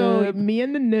nub. So me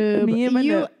and the nub. Me and my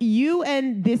nub. You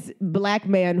and this black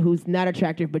man who's not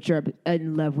attractive, but you're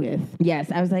in love with.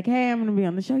 Yes, I was like, hey, I'm gonna be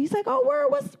on the show. He's like, oh,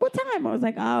 what time? I was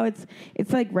like, oh,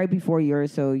 it's like right before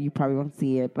yours, so you probably won't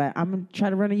see it, but I'm gonna try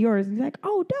to run to yours. And he's like,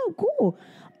 oh, dope, cool.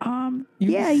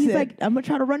 He's like, I'm gonna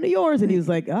try to run to yours, and he was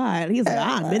like, all right. He's like,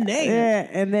 I'm in there. Yeah,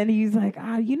 and then he's like,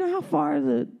 you know how far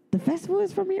the festival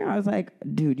is from here? I was like,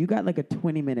 dude, you got like a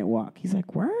 20-minute walk. He's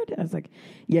like, word? I was like,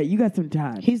 yeah, you got some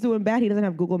time. He's doing bad. He doesn't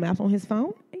have Google Maps on his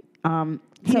phone. He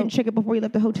didn't check it before he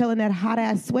left the hotel in that hot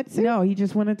ass sweatsuit. No, he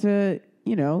just wanted to,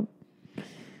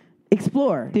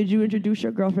 explore. Did you introduce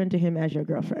your girlfriend to him as your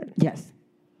girlfriend? Yes.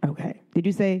 Okay. Did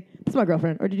you say, this is my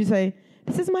girlfriend? Or did you say,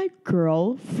 this is my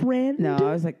girlfriend? No,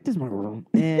 I was like, this is my girl.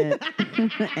 And,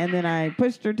 and then I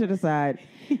pushed her to the side.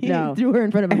 No. Threw her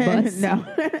in front of a bus. No.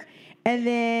 And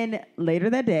then later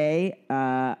that day,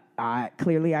 I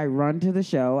run to the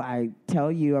show. I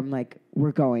tell you, I'm like,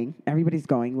 we're going. Everybody's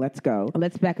going. Let's go.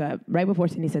 Let's back up. Right before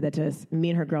Sydney said that to us,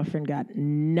 me and her girlfriend got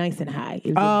nice and high.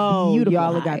 It was a beautiful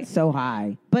y'all high. Got so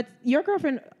high. But your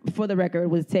girlfriend, for the record,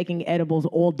 was taking edibles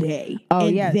all day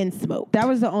and then smoked. That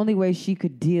was the only way she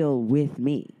could deal with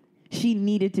me. She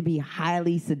needed to be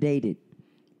highly sedated.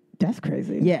 That's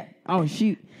crazy. Yeah. Oh,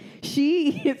 she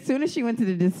as soon as she went to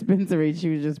the dispensary, she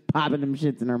was just popping them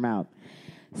shits in her mouth.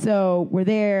 So we're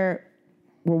there,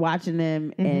 we're watching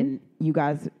them, and you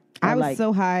guys I was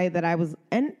so high that I was,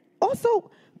 and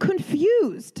also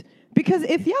confused, because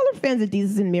if y'all are fans of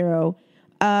Desus and Mero,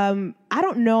 I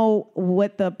don't know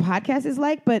what the podcast is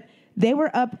like, but they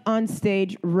were up on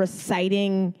stage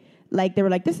reciting. Like, they were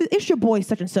like, it's your boy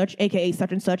such and such, a.k.a.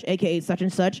 such and such, a.k.a. such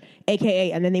and such,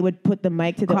 a.k.a. And then they would put the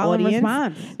mic to the audience.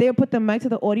 Response. They would put the mic to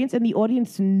the audience, and the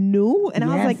audience knew. And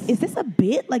I was like, is this a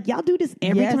bit? Like, y'all do this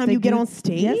every time you get on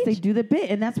stage? Yes, they do the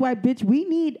bit. And that's why, bitch, we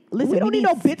don't need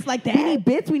no bits like that. We need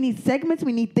bits. We need segments.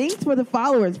 We need things for the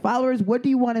followers. Followers, what do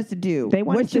you want us to do? They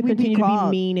want us to continue to be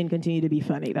mean and continue to be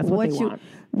funny. That's what they want.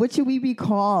 What should we be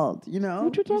called? You know?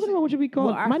 What you talking about? What should we be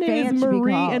called? Well, my name is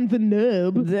Marie and the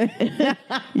Nub.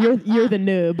 You're the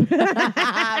Nub.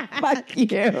 Fuck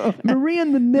you. Marie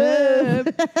and the Nub.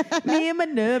 Me and my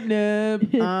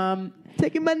nub.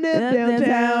 Taking my nub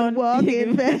downtown,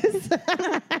 walking fast.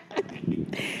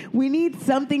 We need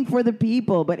something for the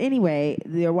people. But anyway,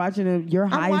 they're watching you're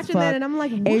high as fuck. I'm watching that and I'm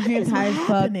like, what Adrian's is high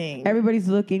happening? As fuck. Everybody's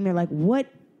looking. They're like, what?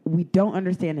 We don't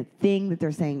understand a thing that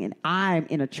they're saying, and I'm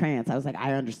in a trance. I was like,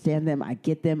 I understand them, I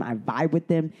get them, I vibe with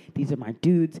them. These are my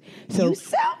dudes. So you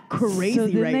sound crazy so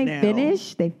then right they now.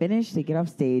 They finish, they get off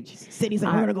stage. Sydney's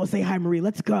like, we're gonna go say hi, Marie.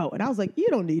 Let's go. And I was like, you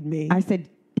don't need me. I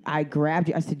said, I grabbed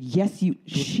you. I said, yes, you.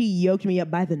 She yoked me up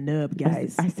by the nub,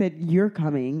 guys. I said, you're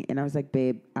coming, and I was like,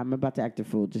 babe, I'm about to act a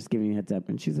fool. Just giving you a heads up.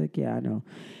 And she's like, yeah, I know.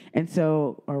 And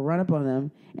so I run up on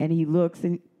them, and he looks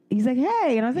and. He's like,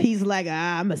 hey. And I was like... He's like,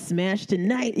 I'm a smash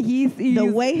tonight. He's the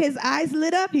way his eyes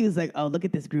lit up, he was like, oh, look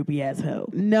at this groupie ass hoe.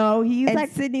 No, he's and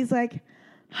like... Sydney's like,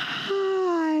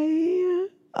 hi.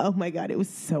 Oh, my God. It was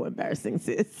so embarrassing,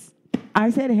 sis. I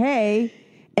said, hey.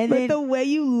 But the way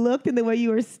you looked and the way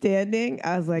you were standing,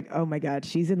 I was like, oh, my God,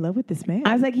 she's in love with this man.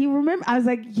 I was like, he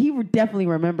definitely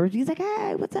remembers. He's like,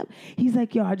 hey, what's up? He's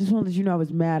like, yo, I just wanted to let you know I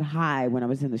was mad high when I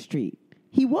was in the street.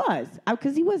 He was.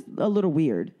 Because he was a little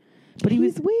weird. But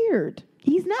he's weird.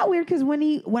 He's not weird because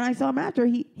when I saw him after,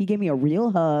 he gave me a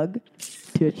real hug.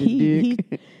 You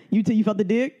felt the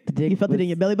dick? You felt it in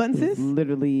your belly button, sis?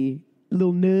 Literally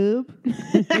Little nub.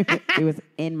 It was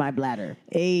in my bladder.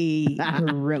 Hey,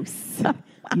 gross.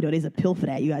 You know, there's a pill for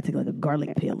that. You gotta take like a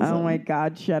garlic pill. Or Oh something. my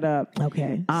God, shut up.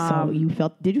 Okay. So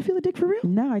did you feel a dick for real?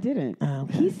 No, I didn't. Oh,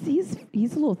 okay.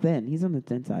 He's a little thin. He's on the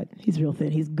thin side. He's real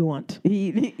thin. He's gaunt.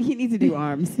 He needs to do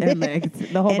arms and legs,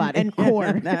 the whole body. And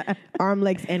core. Arm,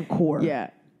 legs, and core.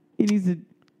 Yeah. He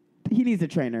needs a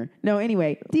trainer. No,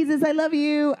 anyway, Jesus, I love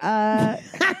you. And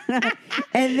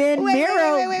then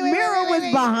Miro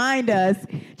was behind us,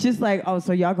 just like, oh,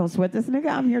 so y'all gonna sweat this nigga?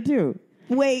 I'm here too.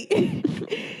 Wait,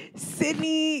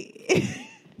 Sydney.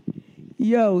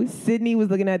 Yo, Sydney was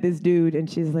looking at this dude, and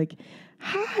she's like,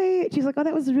 "Hi." She's like, "Oh,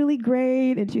 that was really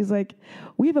great." And she's like,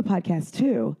 "We have a podcast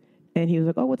too." And he was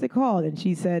like, "Oh, what's it called?" And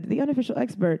she said, "The Unofficial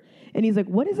Expert." And he's like,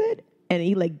 "What is it?" And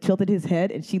he like tilted his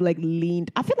head, and she like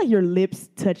leaned. I feel like your lips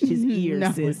touched his ears,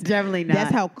 No, sis. definitely not.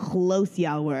 That's how close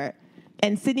y'all were.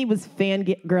 And Sydney was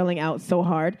fangirling out so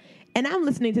hard. And I'm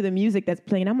listening to the music that's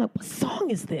playing. I'm like, what song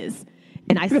is this?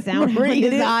 And I sound Marie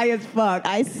hounded is it. high as fuck.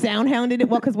 I sound hounded it.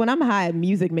 Well, because when I'm high,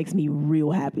 music makes me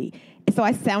real happy. And so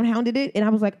I sound hounded it, and I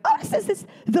was like, oh, this is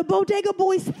the Bodega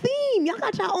Boys theme. Y'all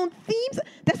got your own themes?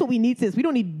 That's what we need, sis. We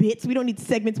don't need bits. We don't need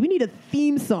segments. We need a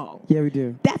theme song. Yeah, we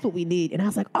do. That's what we need. And I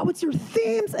was like, oh, it's your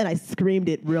themes? And I screamed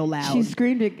it real loud. She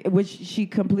screamed it, which she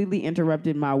completely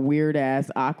interrupted my weird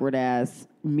ass, awkward ass,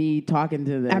 me talking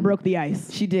to them. I broke the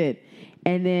ice. She did.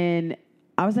 And then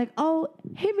I was like, oh,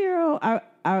 hey, Miro.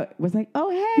 I was like, oh,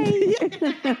 hey.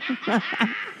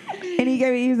 And he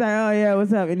was like, oh, yeah,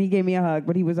 what's up? And he gave me a hug.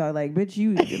 But he was all like, bitch,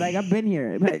 you, like, I've been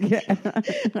here. Like,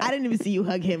 I didn't even see you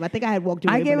hug him. I think I had walked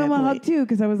away. I gave from him that a hug, point. too,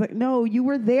 because I was like, no, you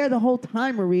were there the whole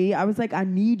time, Marie. I was like, I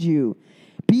need you.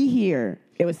 Be here.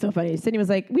 It was so funny. Sydney was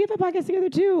like, we have a podcast together,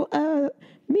 too.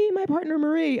 Me and my partner,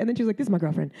 Marie. And then she was like, this is my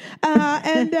girlfriend.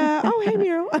 Oh, hey,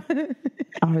 Miro.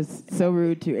 I was so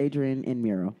rude to Adrian and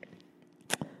Miro.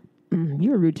 You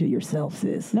were rude to yourself,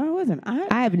 sis. No, I wasn't.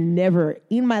 I have never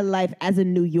in my life as a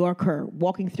New Yorker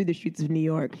walking through the streets of New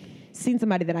York seen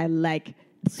somebody that I like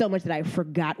so much that I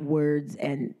forgot words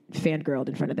and fangirled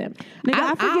in front of them. Nigga,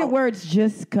 I forget words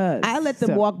just because. I let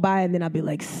them walk by and then I'll be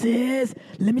like, sis,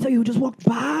 let me tell you who just walked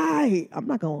by. You're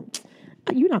not going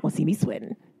to see me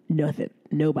sweating. Nothing.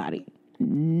 Nobody.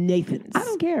 Nathan's. I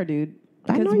don't care, dude.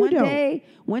 I know you don't.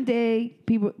 One day,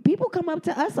 people come up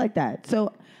to us like that.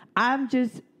 So I'm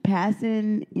just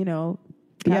passing, People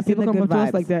come good up to us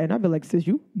vibes. like that, and I'll be like, sis,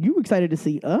 you excited to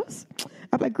see us?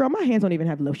 I'm like, girl, my hands don't even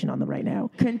have lotion on them right now.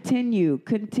 Continue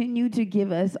to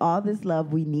give us all this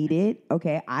love. We need it.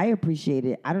 Okay, I appreciate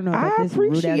it. I don't know about this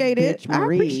rude ass bitch,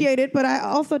 Marie. I appreciate it, but I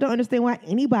also don't understand why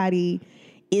anybody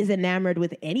is enamored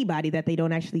with anybody that they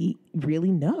don't actually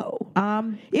really know.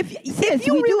 If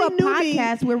you we really do a knew me-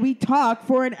 podcast where we talk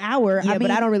for an hour. Yeah,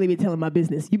 but I don't really be telling my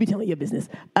business. You be telling your business.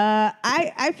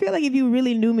 I feel like if you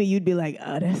really knew me, you'd be like,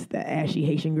 oh, that's the ashy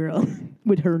Haitian girl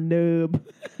with her nub.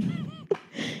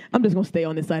 I'm just going to stay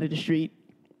on this side of the street.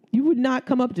 You would not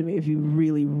come up to me if you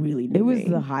really, really knew me. It was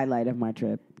the highlight of my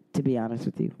trip, to be honest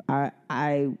with you.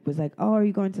 I was like, oh, are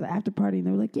you going to the after party? And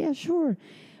they were like, yeah, sure.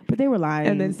 But they were lying.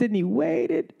 And then Sydney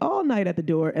waited all night at the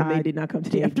door, and they did not come to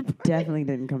the after party. Definitely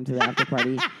didn't come to the after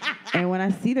party. And when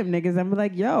I see them niggas, I'm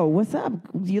like, yo, what's up?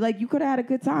 You could have had a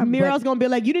good time. Miro's going to be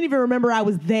like, you didn't even remember I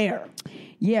was there.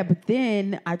 Yeah, but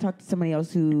then I talked to somebody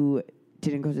else who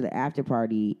didn't go to the after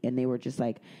party, and they were just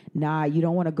like, nah, you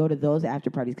don't want to go to those after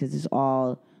parties because it's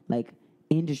all like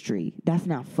industry. That's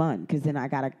not fun because then I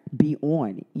got to be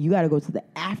on. You got to go to the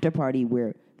after party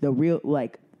where the real,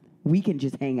 we can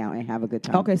just hang out and have a good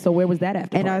time. Okay, so where was that after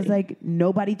party? And I was like,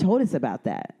 nobody told us about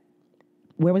that.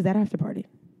 Where was that after party?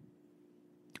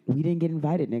 We didn't get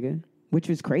invited, nigga. Which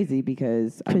was crazy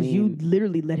because you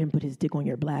literally let him put his dick on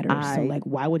your bladder. So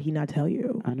why would he not tell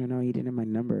you? I don't know. He didn't have my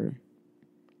number.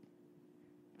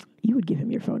 You would give him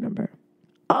your phone number.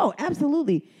 Oh,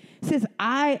 absolutely. Sis,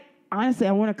 honestly,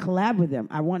 I want to collab with them.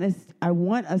 I want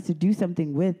us to do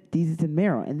something with Jesus and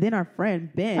Miro. And then our friend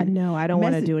Ben. No, I don't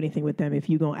want to do anything with them if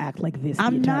you gonna act like this.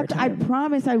 I'm not. Time. I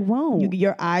promise I won't.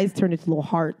 Your eyes turn into little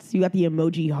hearts. You got the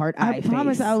emoji heart eye. I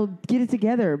promise I'll get it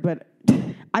togetger. But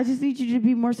I just need you to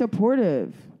be more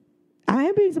supportive. I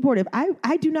am being supportive.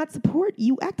 I do not support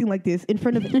you acting like this in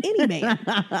front of any man.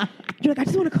 You're like, I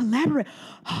just want to collaborate.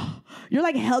 You're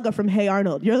like Helga from Hey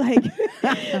Arnold. You're like,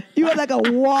 you have like a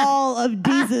wall of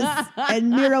Jesus and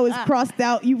Miro is crossed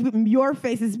out. Your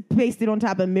face is pasted on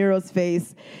top of Miro's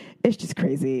face. It's just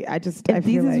crazy. I Jesus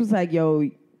feel was like, yo,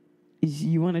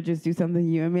 you want to just do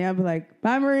something, you and me? I'd be like,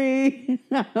 bye, Marie.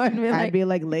 I'd be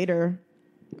like, later.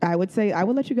 I would say I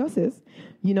would let you go, sis.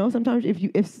 You know, sometimes if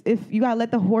you gotta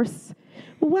let the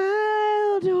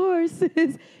wild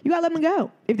horses, you gotta let them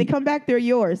go. If they come back, they're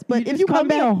yours. But if you come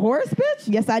back, a horse, bitch.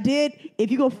 yes, I did.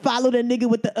 If you go follow the nigga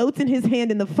with the oats in his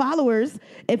hand and the followers,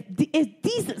 if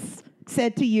Jesus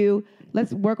said to you,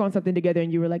 let's work on something together,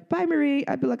 and you were like, bye, Marie,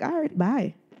 I'd be like, all right,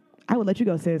 bye. I would let you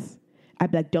go, sis.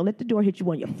 I'd be like, don't let the door hit you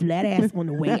on your flat ass on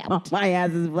the way out. My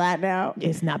ass is flat now.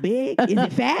 It's not big. Is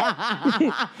it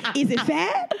fat? Is it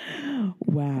fat?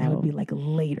 Wow. That would be like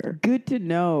later. Good to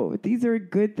know. These are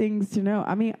good things to know.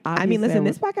 I mean, listen,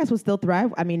 this podcast would still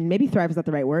thrive. I mean, maybe thrive is not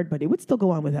the right word, but it would still go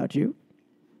on without you.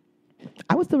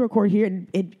 I would still record here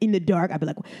in the dark. I'd be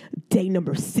like, day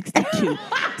number 62.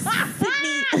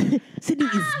 Sydney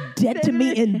is dead to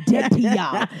me and dead to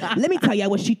y'all. Let me tell y'all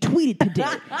what she tweeted today.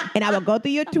 And I would go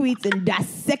through your tweets and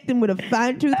dissect them with a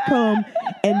fine-tooth comb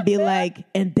and be like,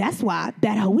 and that's why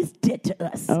that hoe is dead to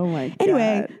us. Oh, my God.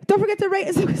 Anyway, don't forget to rate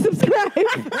and subscribe.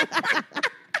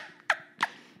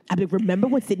 I mean, remember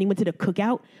when Sydney went to the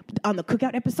cookout? On the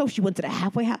cookout episode, she went to the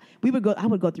halfway house. I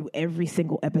would go through every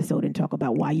single episode and talk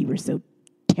about why you were so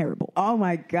terrible. Oh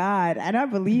my God. And I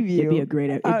believe you. It'd be a great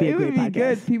it would be podcast.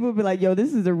 good. People would be like, yo,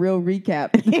 this is a real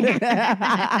recap. This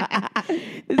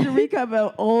is a recap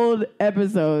of old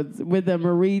episodes with a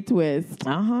Marie twist.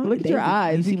 Look at your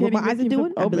eyes. You see what can't my even eyes are keep them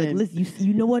doing? I'd be like, open. listen,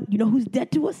 you know what? You know who's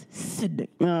dead to us? Sydney.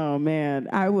 Oh man,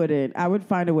 I wouldn't. I would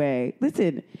find a way.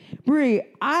 Listen, Marie,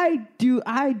 I do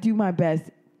my best.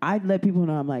 I'd let people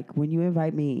know. I'm like, when you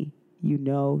invite me, you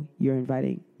know you're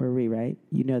inviting Marie, right?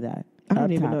 You know that. I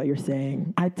don't even know what you're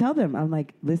saying. I tell them, I'm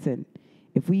like, listen,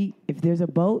 if there's a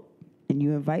boat and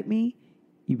you invite me,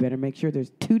 you better make sure there's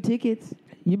 2 tickets.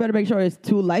 You better make sure there's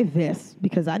 2 life vests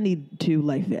because I need 2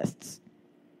 life vests.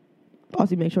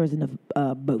 Also, make sure there's enough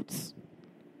boats.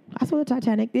 I saw the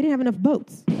Titanic. They didn't have enough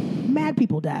boats. Mad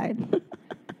people died.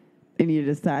 They needed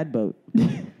a side boat.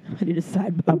 I need a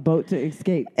side boat. A boat to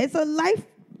escape. It's a life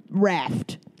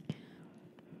raft.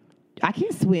 I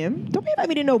can't swim. Don't be inviting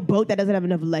me to no boat that doesn't have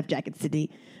enough life jackets, Sydney.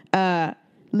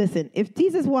 Listen, if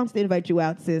Jesus wants to invite you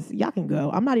out, sis, y'all can go.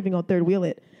 I'm not even going to third wheel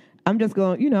it. I'm just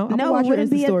going, I'm going to watch her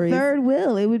Insta stories. A third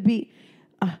wheel. It would be,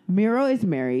 Miro is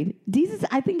married. Jesus,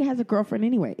 I think, has a girlfriend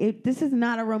anyway. This is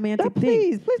not a romantic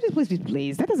thing.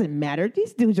 Please. That doesn't matter.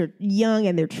 These dudes are young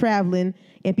and they're traveling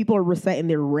and people are reciting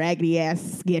their raggedy ass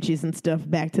sketches and stuff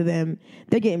back to them.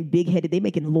 They're getting big headed. They're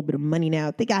making a little bit of money now.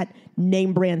 They got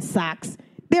name brand socks.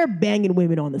 They're banging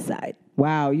women on the side.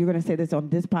 Wow, you're going to say this on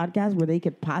this podcast where they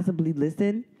could possibly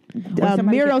listen?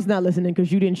 Miro's not listening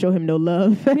because you didn't show him no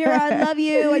love. Miro, I love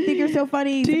you. I think you're so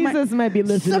funny. Jesus might be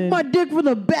listening. Suck my dick from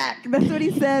the back. That's what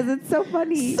he says. It's so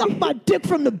funny. Suck my dick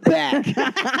from the back.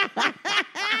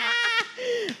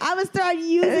 I'm going to start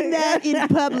using that in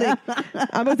public.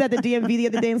 I was at the DMV the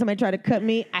other day and somebody tried to cut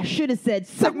me. I should have said,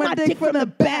 suck my dick from the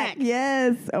back.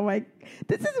 Yes. Oh, my.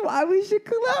 This is why we should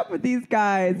collab with these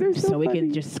guys. They're so we funny.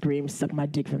 can just scream, suck my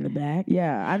dick from the back.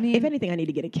 Yeah. I mean, if anything, I need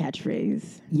to get a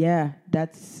catchphrase. Yeah,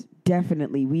 that's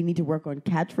definitely. We need to work on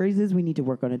catchphrases. We need to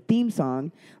work on a theme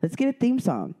song. Let's get a theme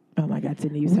song. Oh, my God,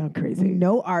 Sydney, you sound crazy.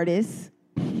 No artists.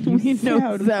 We know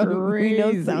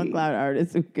SoundCloud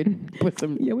artists who can put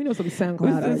some. Yeah, we know some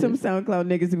SoundCloud artists. Some SoundCloud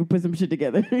niggas who can put some shit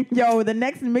together. Yo, the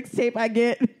next mixtape I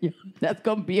get, that's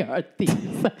gonna be our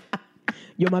theme.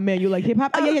 Yo, my man, you like hip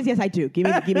hop? Oh, yes, I do. Give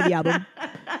me the album.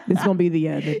 This is gonna be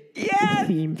the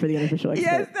theme for the unofficial expert.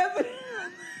 Yes, that's.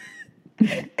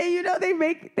 And you know they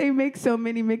make so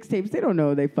many mixtapes. They don't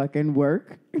know they fucking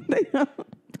work. They don't.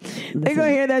 They're going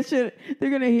to hear that shit. They're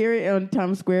going to hear it on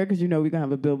Times Square because, we're going to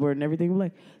have a billboard and everything. We're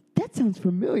like, that sounds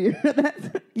familiar.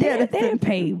 They didn't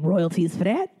pay royalties for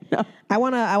that. No. I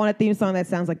want a theme song that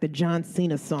sounds like the John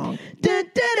Cena song. John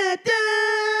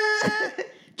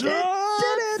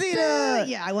Cena.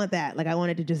 Yeah, I want that. Like, I want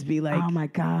it to just be like. Oh, my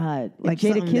God. Like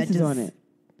Jadakiss is on it.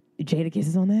 Jadakiss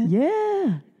is on that?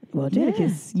 Yeah. Well,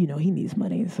 Jadakiss, he needs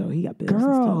money, so he got business.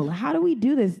 Girl, how do we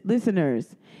do this?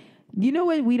 Listeners. You know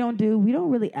what we don't do? We don't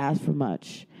really ask for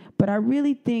much. But I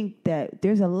really think that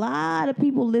there's a lot of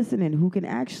people listening who can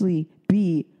actually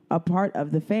be a part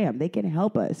of the fam. They can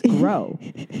help us grow.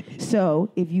 So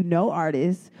if you know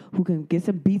artists who can get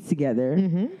some beats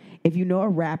together, if you know a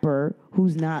rapper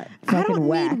who's not fucking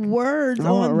whack. I don't need words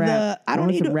on the. I don't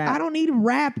need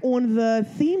rap on the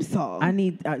theme song. I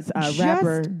need a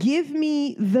rapper. Just give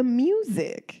me the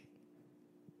music.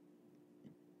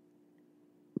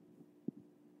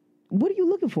 What are you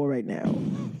looking for right now?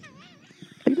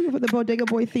 Are you looking for the Bodega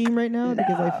Boy theme right now? No.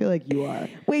 Because I feel like you are.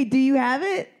 Wait, do you have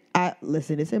it?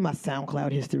 Listen, it's in my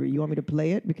SoundCloud history. You want me to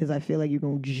play it? Because I feel like you're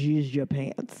going to jizz your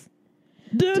pants.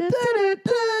 Yo,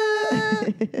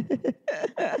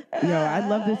 I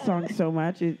love this song so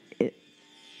much.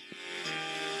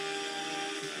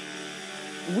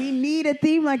 We need a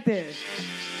theme like this.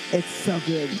 It's so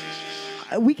good.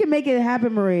 We can make it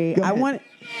happen, Marie. Go I ahead. want.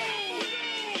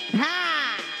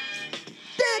 Ha!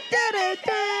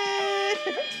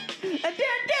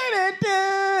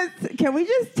 Can we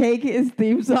just take his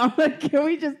theme song? Can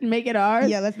we just make it ours?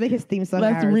 Yeah, let's make his theme song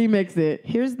Let's ours. remix it.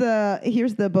 Here's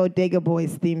the Bodega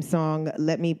Boys theme song.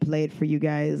 Let me play it for you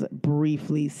guys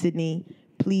briefly. Sydney,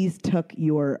 please tuck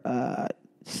your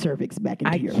cervix back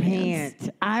into your pants.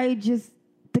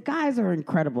 The guys are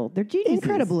incredible. They're geniuses.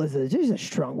 Incredible is a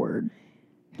strong word.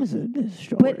 It's a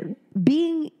strong But word.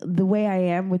 being the way I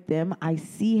am with them, I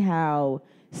see how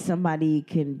somebody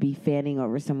can be fanning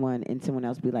over someone and someone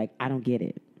else be like, I don't get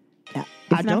it. It's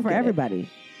I not don't for get it. everybody.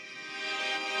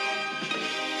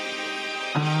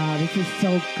 Ah, this is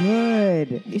so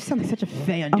good. You sound like such a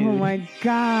fan, dude. Oh my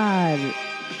God.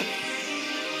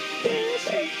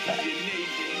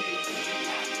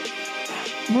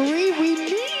 Marie, we need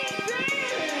this.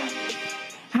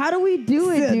 How do we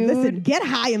do it, dude? Listen, get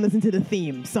high and listen to the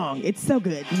theme song. It's so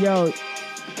good. Yo.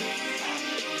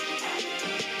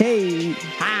 Hey.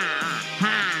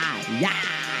 Ha,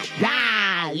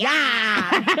 yeah,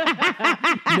 yeah.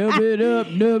 Nub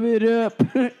it up.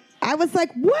 I was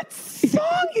like, what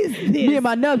song is this? Me and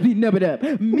my nubs be nub it up.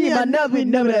 Me and my nubs be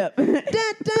nub it up.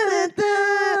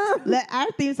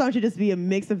 Our theme song should just be a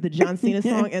mix of the John Cena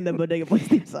song and the Bodega Boys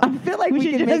theme song. I feel like we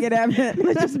should can make it happen.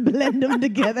 Let's just blend them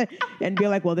together and be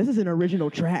like, well, this is an original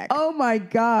track. Oh my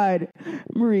God.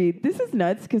 Marie, this is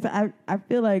nuts because I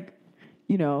feel like,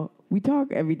 we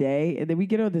talk every day and then we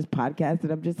get on this podcast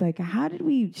and I'm just like, how did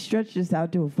we stretch this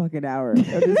out to a fucking hour?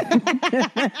 How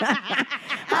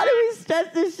did we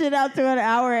stretch this shit out to an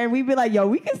hour and we'd be like, yo,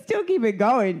 we can still keep it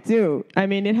going too. I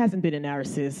mean, it hasn't been an hour,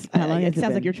 sis. How long has it it sounds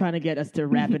been? like you're trying to get us to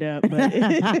wrap it up, but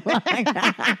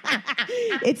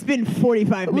it's been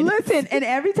 45 minutes. Listen, and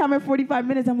every time at 45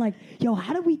 minutes, I'm like, yo,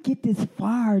 how did we get this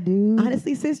far, dude?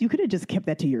 Honestly, sis, you could have just kept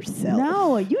that to yourself.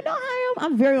 No, you know how I am.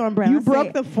 I'm very on brand. You I broke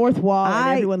say- the fourth wall,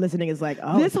 and everyone listening is like,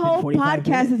 oh, this it's been whole 45 podcast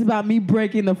minutes. is about me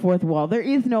breaking the fourth wall. There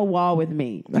is no wall with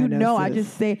me. I You know, know, I sis.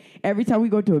 just say every time we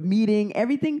go to a meeting,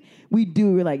 everything we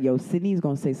do, we're like, yo, Sydney's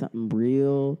going to say something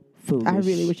real foolish. I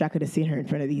really wish I could have seen her in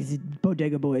front of these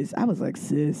Bodega Boys. I was like,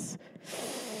 sis,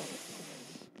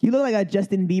 you look like a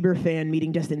Justin Bieber fan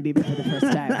meeting Justin Bieber for the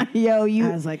first time. Yo,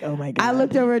 I was like, oh my God. I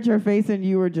looked over at your face and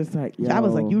you were just like, yo. I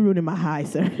was like, you ruining my high,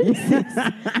 sir.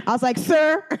 I was like,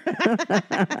 sir,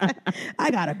 I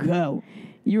gotta go.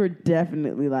 You were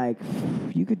definitely like,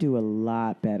 you could do a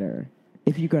lot better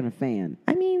if you're going to fan.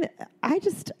 I mean,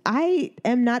 I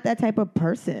am not that type of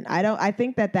person. I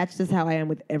think that that's just how I am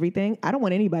with everything. I don't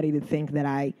want anybody to think that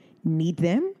I need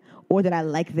them or that I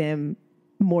like them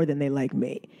more than they like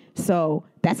me. So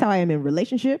that's how I am in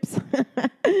relationships.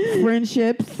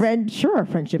 Friendships.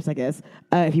 Friendships, I guess,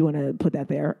 if you want to put that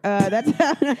there. That's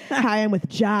how I am with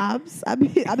jobs. I'll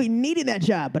be needing that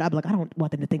job, but I'm like, I don't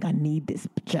want them to think I need this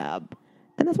job.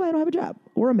 And that's why I don't have a job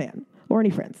or a man or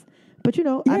any friends. But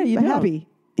Yeah, I'm you don't.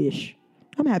 happy-ish.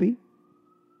 I'm happy.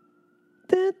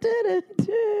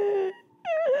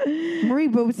 Marie,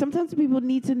 but sometimes people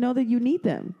need to know that you need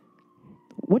them.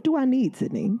 What do I need,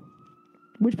 Sydney?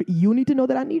 You need to know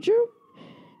that I need you?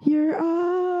 You're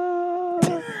all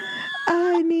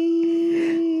I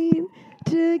need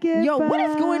to get Yo, what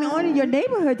is going on in your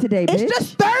neighborhood today, bitch? It's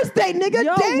just Thursday, nigga.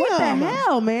 Yo, Damn. what the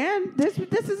hell, man? This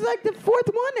is like the fourth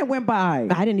one that went by.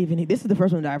 I didn't even. This is the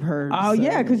first one that I've heard. Oh, so.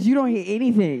 yeah, because you don't hear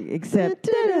anything except...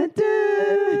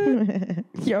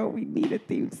 Yo, we need a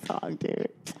theme song, dude.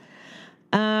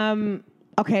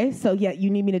 Okay, so yeah, you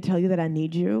need me to tell you that I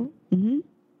need you?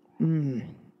 Mm-hmm.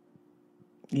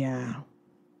 Yeah.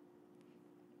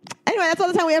 Anyway, that's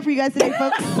all the time we have for you guys today,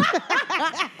 folks.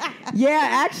 Yeah,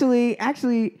 actually,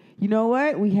 you know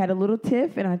what? We had a little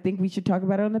tiff, and I think we should talk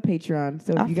about it on the Patreon.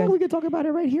 So if I you feel guys... we could talk about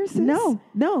it right here, sis. No.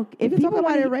 If you talk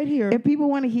about it right here. If people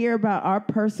want to hear about our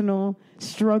personal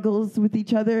struggles with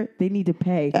each other, they need to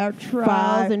pay Our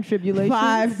trials and tribulations.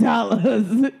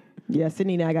 $5. Yeah,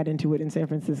 Sydney and I got into it in San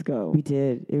Francisco. We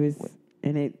did.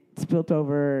 And it spilt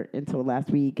over until last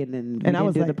week, and then we And I didn't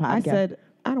was do like, the podcast. I said,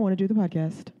 I don't want to do the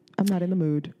podcast. I'm not in the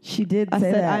mood. She did I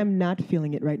say said, that. I'm not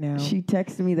feeling it right now. She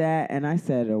texted me that, and I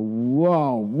said,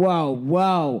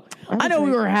 whoa. I know like-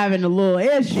 we were having a little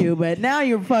issue, but now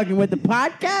you're fucking with the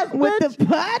podcast? With bitch? the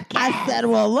podcast. I said,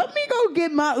 well, let me go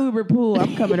get my Uber pool.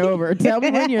 I'm coming over. Tell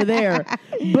me when you're there.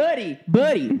 Buddy.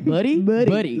 Tell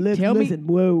me. Listen,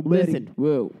 whoa, buddy. Listen,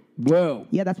 whoa.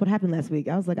 Yeah, that's what happened last week.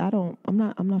 I was like, I'm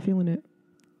not feeling it.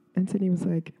 And Sydney was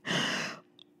like,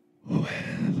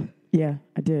 Yeah,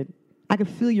 I did. I could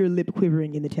feel your lip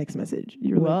quivering in the text message.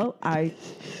 You were Well, I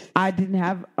didn't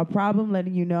have a problem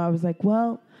letting you know. I was like,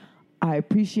 well, I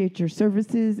appreciate your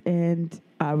services and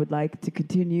I would like to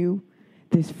continue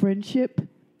this friendship.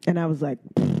 and I was like,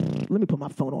 let me put my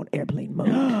phone on airplane mode.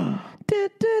 Da, da,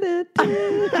 da, da.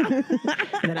 And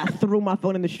then I threw my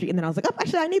phone in the street, and then I was like, oh,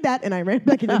 actually, I need that. And I ran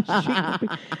back in the street. I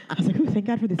was like, oh, thank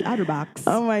God for this OtterBox.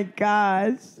 Oh my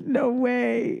gosh. No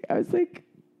way. I was like,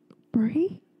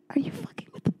 Brie, are you fucking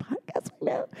with the podcast right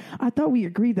now? I thought we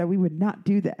agreed that we would not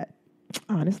do that.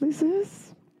 Honestly,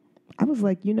 sis, I was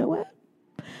like, you know what?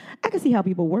 I can see how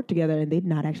people work together and they're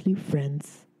not actually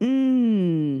friends.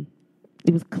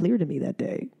 It was clear to me that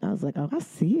day. I was like, oh, I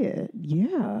see it.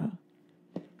 Yeah.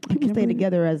 People stay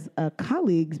together as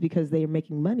colleagues because they are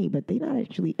making money, but they're not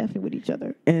actually effing with each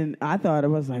other. And I thought it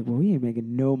was like, well, we ain't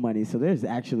making no money, so there's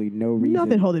actually no reason.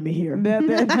 Nothing holding me here.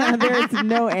 There's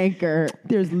no anchor.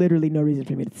 There's literally no reason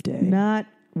for me to stay. Not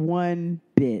one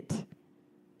bit.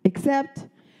 Except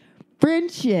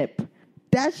friendship.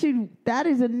 That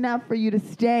is enough for you to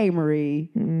stay, Marie.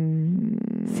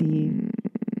 See,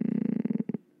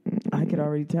 I could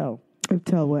already tell.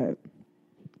 Tell what?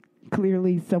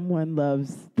 Clearly someone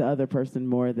loves the other person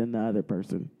more than the other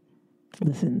person.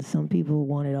 Listen, some people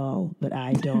want it all, but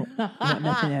I don't want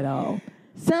nothing at all.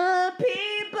 Some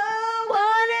people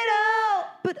want it all,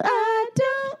 but I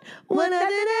don't want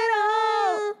nothing at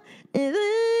all. It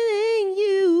ain't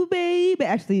you, baby.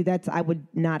 Actually, I would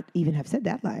not even have said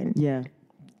that line. Yeah.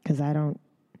 Because I don't.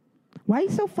 Why are you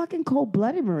so fucking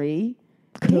cold-blooded, Marie?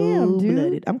 Damn, dude.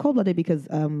 Cold-blooded. I'm cold-blooded because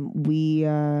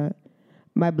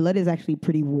my blood is actually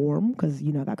pretty warm because, I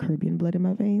got Caribbean blood in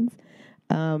my veins.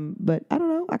 But I don't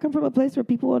know. I come from a place where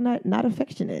people are not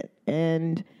affectionate.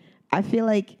 And I feel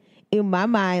like in my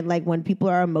mind, like when people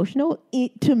are emotional,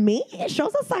 to me, it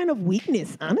shows a sign of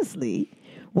weakness, honestly.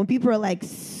 When people are like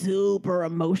super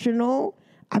emotional,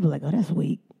 I'd be like, oh, that's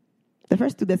weak. The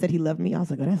first dude that said he loved me, I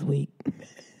was like, oh, that's weak.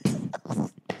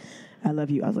 I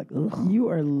love you. I was like, ugh. You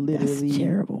are literally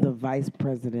terrible. The vice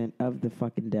president of the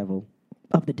fucking devil.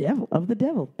 Of the devil. Of the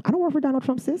devil. I don't work for Donald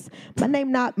Trump, sis. My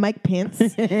name not Mike Pence.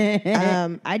 That's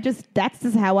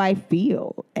just how I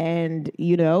feel. And,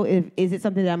 is it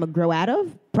something that I'm going to grow out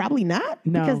of? Probably not.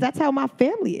 No. Because that's how my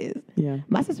family is. Yeah.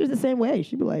 My sister's the same way.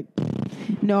 She'd be like,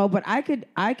 no, but I could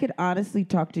honestly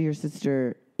talk to your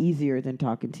sister easier than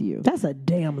talking to you. That's a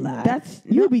damn lie.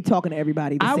 You'd be talking to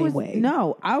everybody the same way.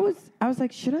 No, I was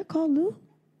like, should I call Lou?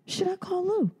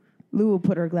 Lou will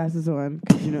put her glasses on,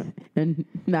 and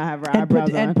not have her eyebrows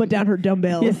on. And put down her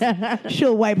dumbbells. Yeah.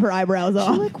 She'll wipe her eyebrows off.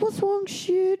 She's like, what's wrong,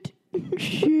 shit?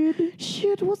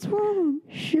 Shit, what's wrong?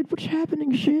 Shit, what's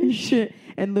happening, shit? Shit.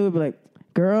 And Lou would be like,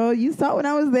 girl, you saw when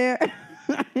I was there.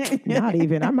 Not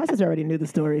even. My sister already knew the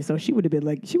story, so she would have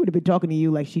been talking to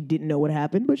you like she didn't know what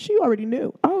happened, but she already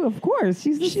knew. Oh, of course.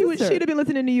 She'd have been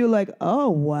listening to you like, oh,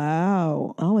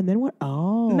 wow. Oh, and then what?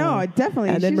 Oh. No, definitely.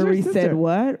 And then Marie said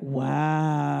what?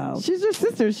 Wow. She's your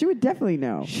sister. She would definitely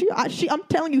know. I'm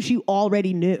telling you, she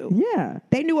already knew. Yeah.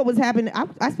 They knew what was happening.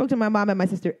 I spoke to my mom and my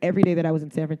sister every day that I was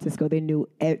in San Francisco. They knew.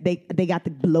 They got the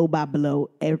blow by blow.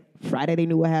 Friday, they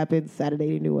knew what happened.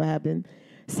 Saturday, they knew what happened.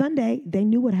 Sunday, they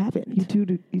knew what happened. You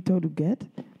told Uget?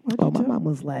 My mom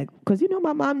was like, because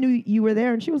my mom knew you were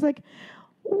there, and she was like,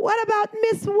 what about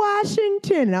Miss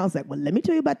Washington? And I was like, well, let me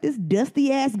tell you about this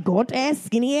dusty ass, gaunt ass,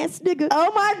 skinny ass nigga.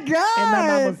 Oh my God. And my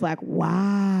mom was like,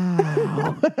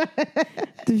 wow.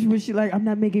 Was she like, I'm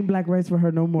not making black rice for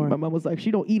her no more? My mom was like,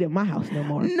 she don't eat at my house no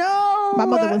more. No. My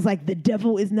mother was like, the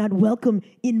devil is not welcome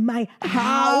in my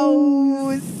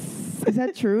house. Is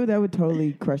that true? That would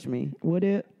totally crush me. Would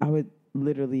it? I would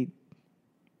literally,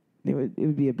 it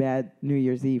would be a bad New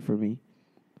Year's Eve for me.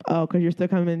 Oh, because you're still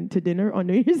coming to dinner on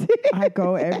New Year's Eve? I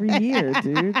go every year,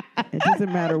 dude. It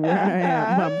doesn't matter where I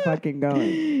am. I'm fucking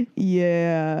going.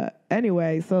 Yeah.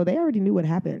 Anyway, so they already knew what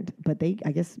happened, but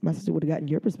I guess my sister would have gotten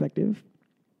your perspective.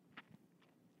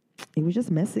 It was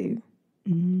just messy.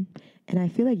 Mm-hmm. And I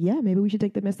feel like, maybe we should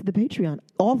take the mess to the Patreon.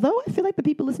 Although I feel like the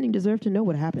people listening deserve to know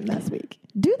what happened last week.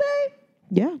 Do they?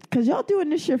 Yeah. Because y'all doing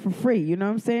this shit for free. You know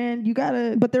what I'm saying? You got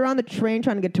to... But they're on the train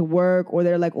trying to get to work, or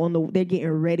they're like they're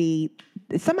getting ready.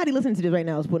 Somebody listening to this right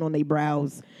now is putting on their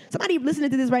brows. Somebody listening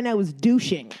to this right now is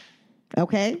douching.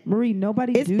 Okay? Marie,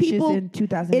 nobody douches in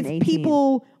 2018. It's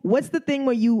people... What's the thing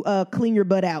where you clean your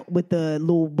butt out with the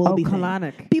little bulby thing?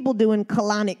 colonic. People doing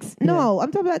colonics. Yeah. No, I'm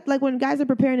talking about like when guys are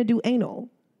preparing to do anal.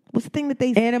 What's the thing that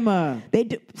they... Enema. They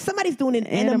do. Somebody's doing an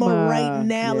enema right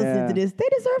now. Yeah. Listen to this. They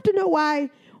deserve to know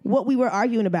what we were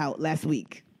arguing about last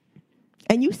week.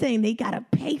 And you saying they got to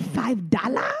pay $5?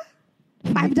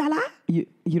 $5? You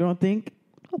don't think?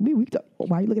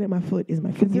 Why are you looking at my foot? Is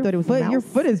my foot? You thought it was a mouse? Your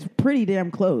foot is pretty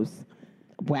damn close.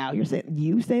 Wow, you're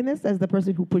saying this as the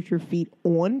person who puts your feet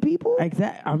on people?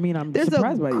 Exactly. I mean, I'm There's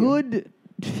surprised by a you. good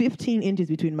 15 inches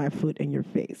between my foot and your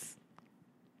face.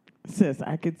 Sis,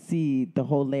 I could see the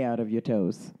whole layout of your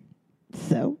toes.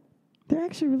 So? They're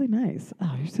actually really nice.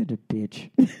 Oh, you're such a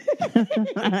bitch.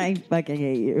 I fucking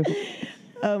hate you.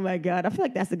 Oh my God. I feel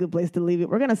like that's a good place to leave it.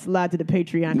 We're going to slide to the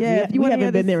Patreon. Yeah, if you want to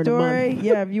hear been there the story, in a month.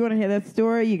 yeah, if you want to hear that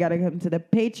story, you got to come to the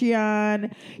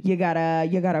Patreon. You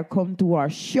gotta come to our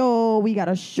show. We got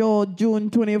a show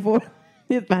June 24th.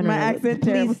 My accent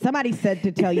terrible. Please, somebody said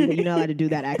to tell you that you're not allowed to do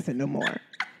that accent no more.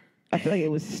 I feel like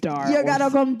it was Star. You gotta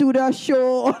come to the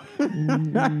show.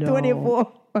 No.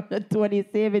 24 on the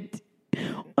 27th.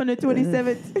 On the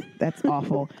 27th. That's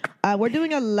awful. We're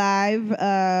doing a live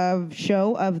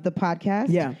show of the podcast.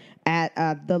 Yeah.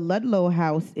 At the Ludlow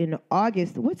House in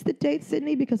August. What's the date,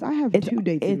 Sydney? Because I have two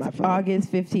dates in my phone. It's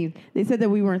August 15th. They said that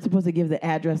we weren't supposed to give the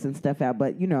address and stuff out,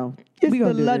 but you know. It's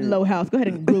the Ludlow House. Go ahead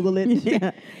and Google it.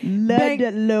 Yeah.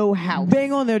 Ludlow House.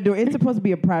 Bang on their door. It's supposed to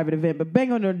be a private event, but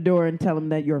bang on their door and tell them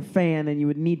that you're a fan and you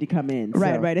would need to come in.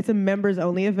 Right. It's a members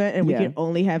only event, and we Yeah. can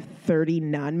only have 30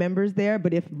 non-members there.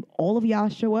 But if all of y'all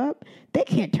show up, they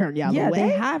can't turn y'all Yeah, away. they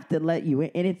have to let you in,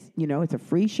 and it's a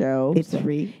free show. It's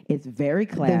free. It's very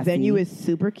classy. The venue is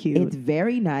super cute. It's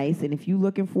very nice, and if you're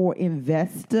looking for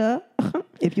investor,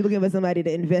 if you're looking for somebody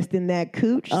to invest in that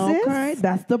cooch, okay, sis,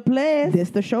 that's the place.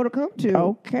 this the show to come to.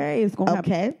 Okay, it's gonna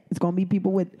it's gonna be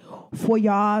people with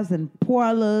foyers and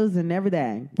parlors and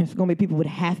everything. It's going to be people with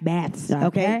half baths. Okay.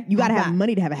 Okay. You got to Half have bath.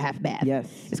 money to have a half bath. Yes.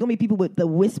 It's going to be people with the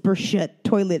whisper shut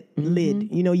toilet lid.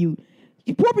 You know, you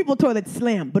poor people toilet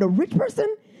slam, but a rich person,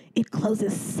 it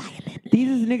closes silently. These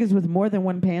is niggas with more than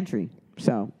one pantry.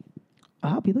 So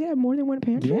Oh, people have more than one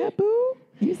pantry? yeah, boo.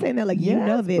 You saying that like you Yes,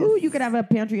 know this. boo. You could have a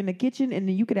pantry in the kitchen, and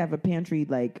then you could have a pantry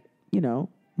like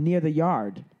near the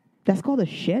yard. That's called a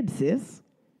shed, sis.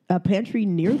 A pantry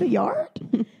near the yard?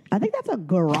 I think that's a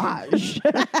garage.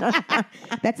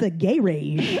 That's a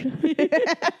garage.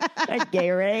 A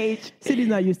garage. City's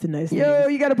not used to nice Yo,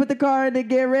 things. you got to put the car in the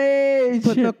garage.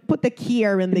 Put the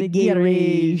Kia in the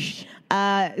garage.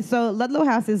 So Ludlow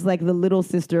House is like the little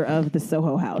sister of the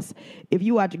Soho House. If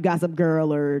you watch Gossip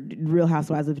Girl or Real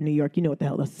Housewives of New York, you know what the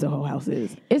hell the Soho House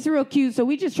is. It's real cute. So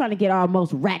we just trying to get our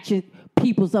most ratchet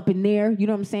peoples up in there. You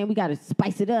know what I'm saying? We got to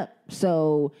spice it up.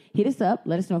 So hit us up.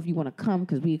 Let us know if you want to come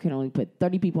because we can only put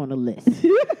 30 people on the list.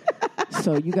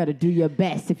 So you got to do your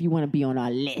best if you want to be on our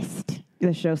list.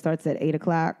 The show starts at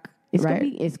 8:00. It's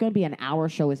right? gonna be an hour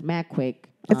show. It's mad quick.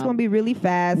 It's gonna be really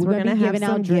fast. we're We're gonna gonna be have giving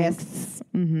some out drinks. guests.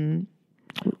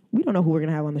 We don't know who we're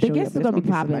gonna have on the The show. guests yet, is but gonna be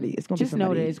popping. somebody. It's gonna Just be know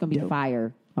somebody that it's gonna be dope.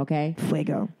 fire. Okay.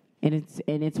 Fuego. And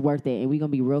it's worth it. And we're gonna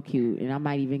be real cute. And I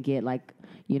might even get like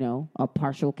a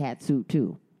partial cat suit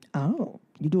too. Oh,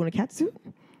 you doing a cat suit?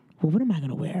 Well, what am I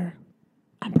gonna wear?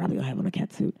 I'm probably gonna have on a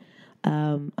cat suit.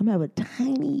 I'm gonna have a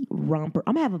tiny romper.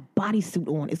 I'm gonna have a bodysuit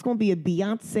on. It's gonna be a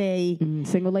Beyonce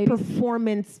Single ladies.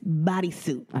 performance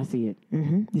bodysuit. I see it.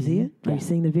 You see it? Are you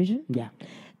seeing the vision? Yeah.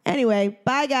 Anyway,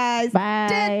 bye guys.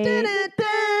 Bye.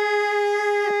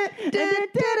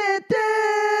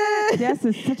 That's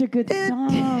such a good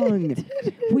song.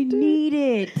 We need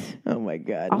it. Oh my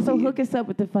God. Also, hook us up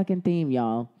with the fucking theme,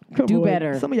 y'all. Come Do on.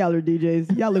 better. Some of y'all are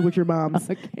DJs. Y'all live with your moms.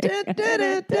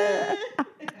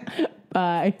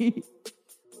 Bye.